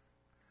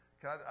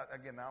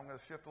 again, now I'm going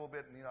to shift a little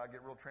bit, and I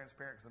get real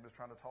transparent because I'm just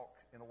trying to talk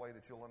in a way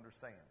that you'll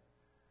understand.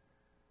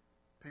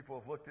 People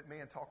have looked at me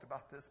and talked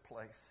about this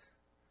place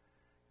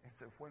and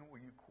said, when will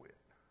you quit?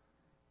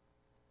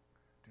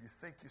 Do you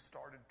think you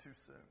started too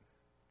soon?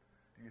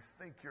 Do you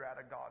think you're out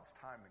of God's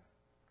timing?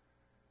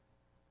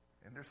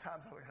 And there's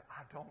times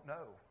I don't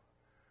know.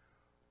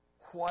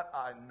 What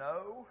I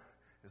know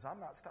is I'm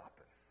not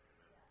stopping.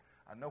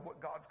 I know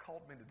what God's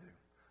called me to do.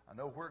 I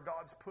know where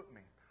God's put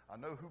me. I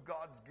know who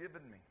God's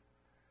given me.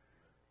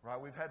 Right?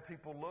 We've had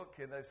people look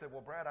and they've said,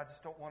 well, Brad, I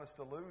just don't want us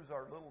to lose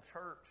our little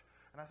church.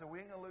 And I said, we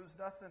ain't going to lose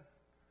nothing.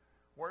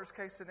 Worst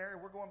case scenario,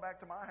 we're going back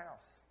to my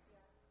house.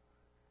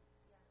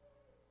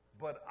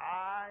 But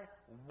I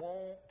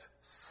won't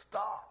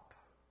stop.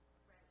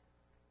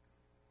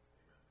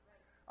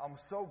 I'm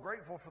so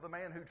grateful for the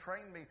man who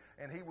trained me,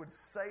 and he would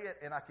say it,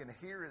 and I can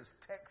hear his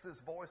Texas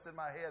voice in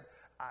my head.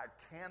 I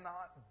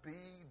cannot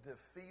be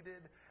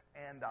defeated,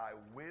 and I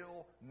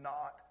will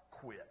not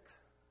quit.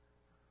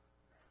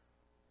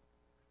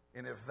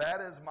 And if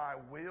that is my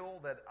will,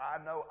 that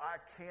I know I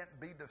can't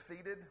be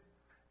defeated,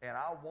 and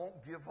I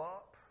won't give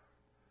up,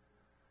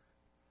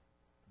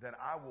 then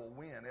I will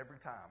win every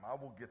time. I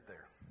will get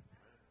there.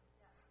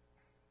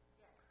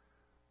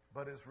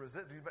 But it's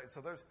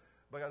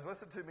because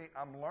listen to me,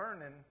 I'm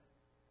learning,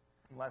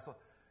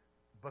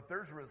 but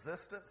there's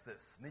resistance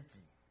that's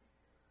sneaky.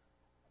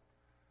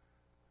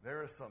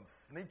 There is some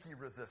sneaky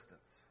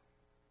resistance.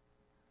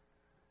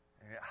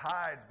 And it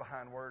hides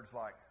behind words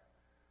like,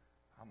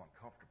 I'm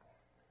uncomfortable.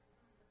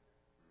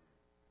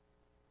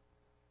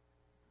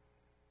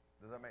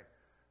 Does that make?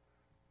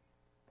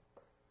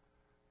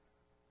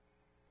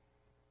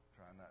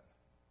 Try not.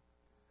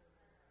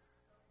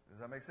 Does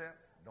that make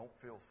sense? Don't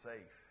feel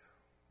safe.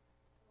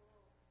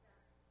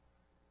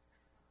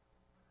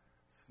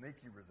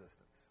 Sneaky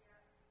resistance.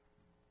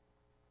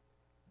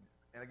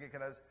 And again,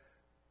 I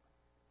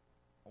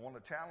want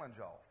to challenge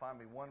y'all. Find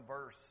me one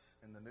verse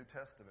in the New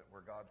Testament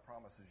where God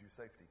promises you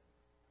safety.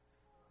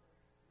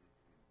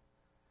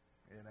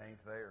 It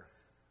ain't there.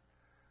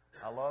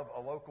 I love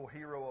a local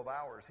hero of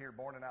ours here,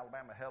 born in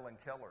Alabama, Helen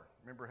Keller.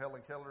 Remember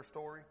Helen Keller's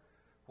story?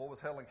 What was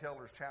Helen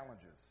Keller's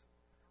challenges?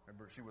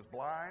 Remember, she was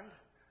blind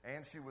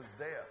and she was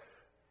deaf.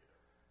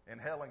 And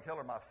Helen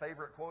Keller, my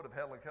favorite quote of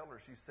Helen Keller,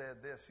 she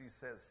said this. She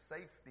says,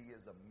 safety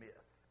is a myth.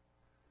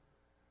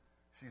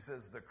 She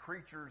says, the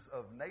creatures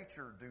of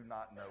nature do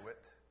not know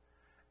it,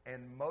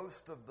 and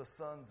most of the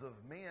sons of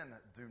men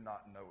do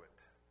not know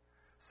it.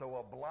 So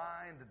a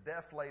blind,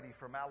 deaf lady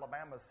from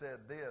Alabama said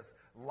this,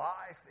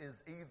 life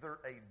is either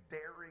a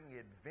daring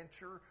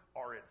adventure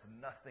or it's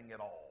nothing at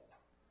all.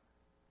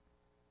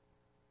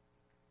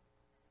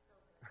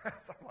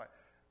 So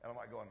I'm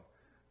like going,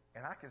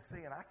 and I can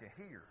see and I can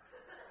hear.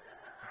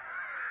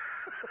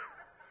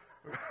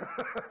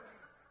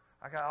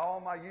 I got all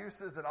my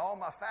uses and all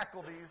my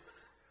faculties.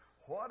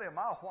 What am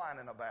I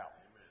whining about?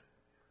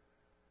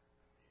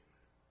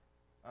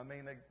 I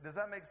mean, does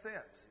that make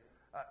sense?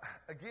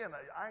 Again,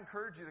 I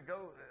encourage you to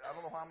go, I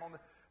don't know why I'm on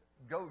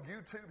go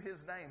YouTube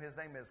his name. His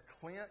name is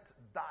Clint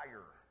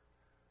Dyer.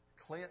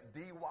 Clint,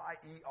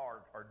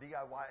 D-Y-E-R, or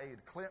D-I-Y-A,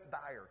 Clint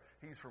Dyer.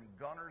 He's from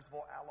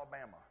Gunnersville,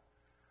 Alabama.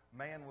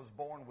 Man was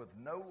born with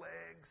no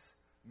legs,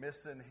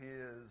 missing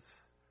his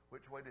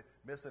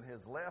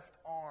left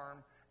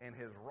arm, and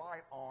his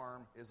right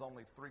arm is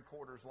only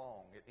 3/4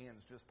 long. It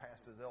ends just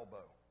past his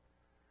elbow.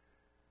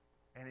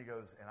 And he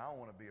goes, and I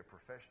want to be a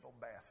professional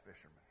bass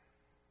fisherman.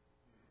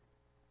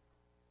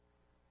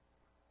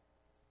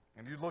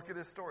 And you look at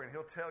his story, and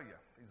he'll tell you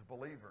he's a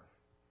believer.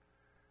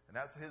 And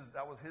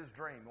that was his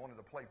dream. He wanted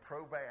to play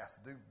pro bass,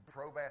 do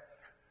pro bass.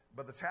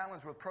 But the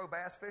challenge with pro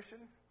bass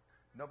fishing,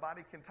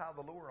 nobody can tie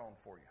the lure on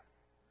for you.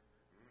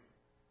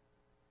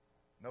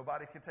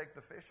 Nobody can take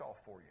the fish off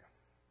for you.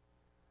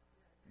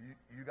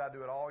 You got to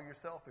do it all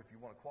yourself if you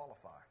want to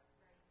qualify.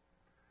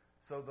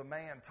 So the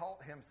man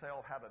taught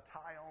himself how to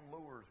tie on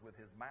lures with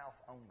his mouth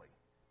only.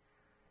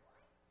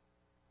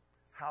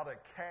 How to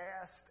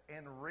cast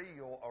and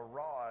reel a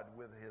rod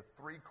with his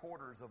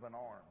 3/4 of an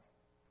arm.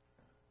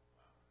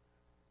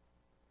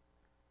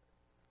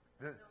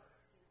 Does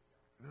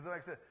that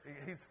make sense?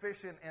 He's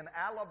fishing in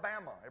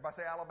Alabama. Everybody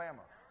say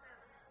Alabama.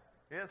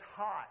 It's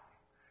hot.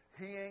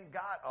 He ain't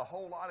got a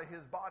whole lot of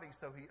his body,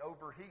 so he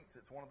overheats.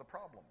 It's one of the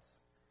problems.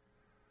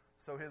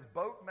 So his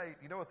boat mate,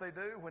 you know what they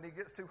do? When he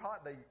gets too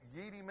hot, they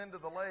yeet him into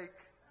the lake.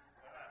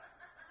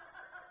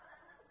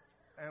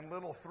 And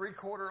little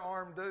 3/4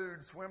 arm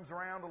dude swims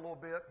around a little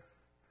bit,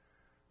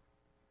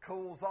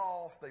 cools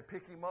off. They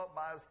pick him up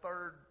by his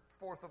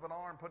 3/4 of an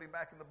arm, put him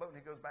back in the boat, and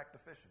he goes back to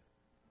fishing.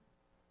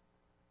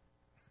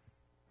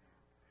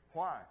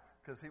 Why?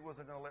 because he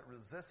wasn't going to let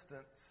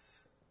resistance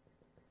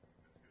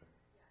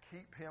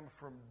keep him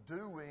from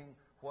doing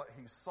what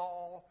he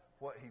saw,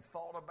 what he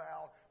thought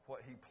about,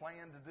 what he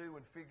planned to do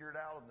and figured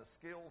out, and the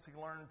skills he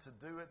learned to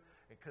do it,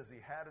 because he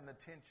had an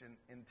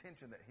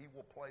intention that he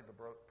will play the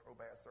pro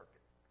bass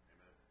circuit.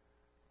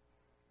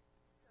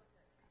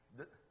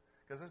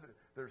 Because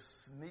there's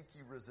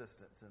sneaky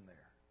resistance in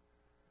there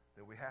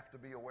that we have to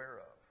be aware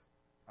of.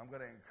 I'm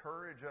going to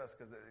encourage us,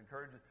 because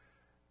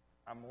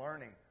I'm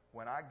learning,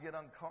 when I get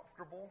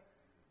uncomfortable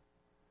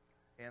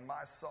in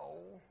my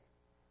soul,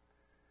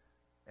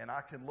 and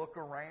I can look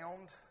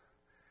around,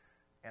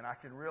 and I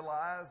can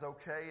realize,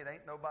 okay, it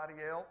ain't nobody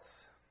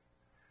else.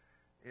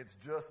 It's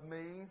just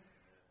me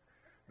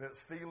that's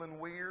feeling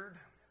weird.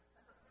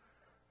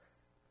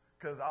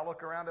 Because I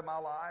look around in my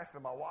life,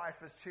 and my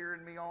wife is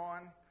cheering me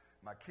on.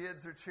 My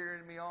kids are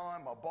cheering me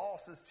on. My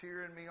boss is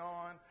cheering me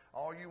on.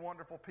 All you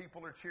wonderful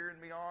people are cheering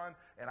me on.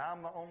 And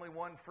I'm the only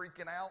one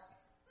freaking out.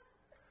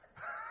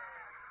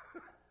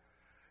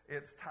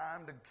 It's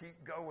time to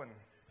keep going.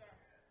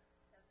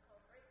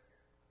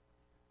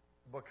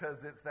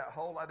 Because it's that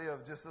whole idea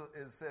of just,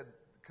 it said,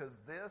 because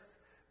this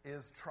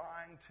is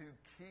trying to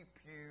keep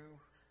you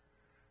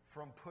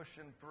from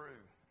pushing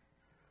through.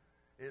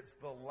 It's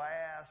the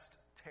last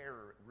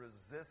terror.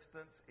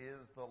 Resistance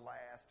is the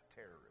last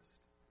terrorist.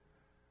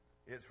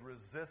 It's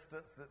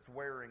resistance that's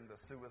wearing the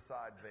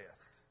suicide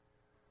vest.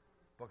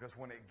 Because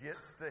when it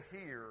gets to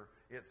here,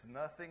 it's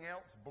nothing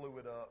else blew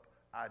it up.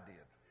 I did.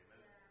 Amen.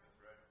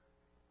 That's right.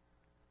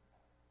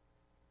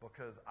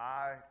 Because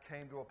I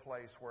came to a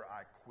place where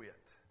I quit.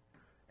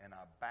 And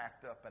I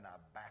backed up and I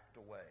backed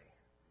away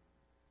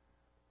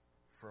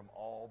from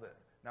all that.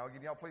 Now,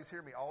 again, y'all please hear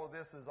me. All of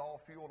this is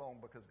all fueled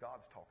on because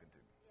God's talking to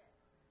me. Yes.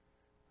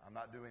 I'm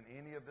not doing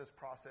any of this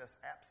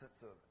process absence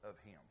of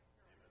Him.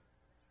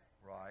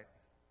 Amen. Right?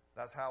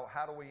 That's how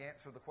do we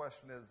answer the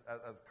question,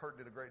 as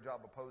Kurt did a great job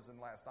of posing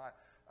last night.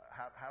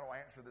 How do I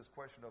answer this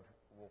question of,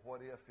 well,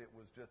 what if it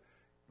was just,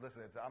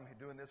 listen, if I'm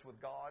doing this with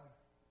God,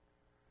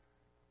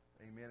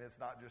 amen, it's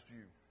not just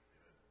you.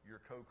 You're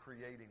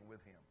co-creating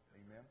with Him.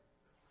 Amen.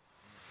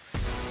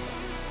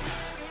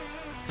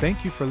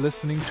 Thank you for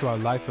listening to our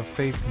Life of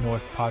Faith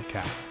North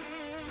podcast.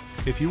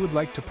 If you would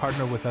like to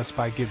partner with us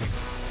by giving,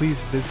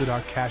 please visit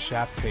our Cash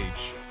App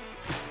page.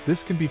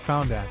 This can be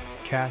found at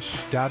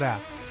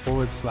cash.app/$LOF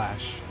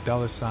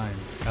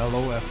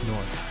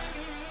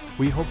North.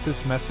 We hope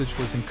this message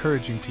was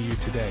encouraging to you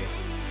today.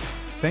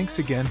 Thanks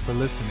again for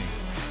listening,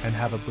 and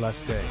have a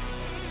blessed day.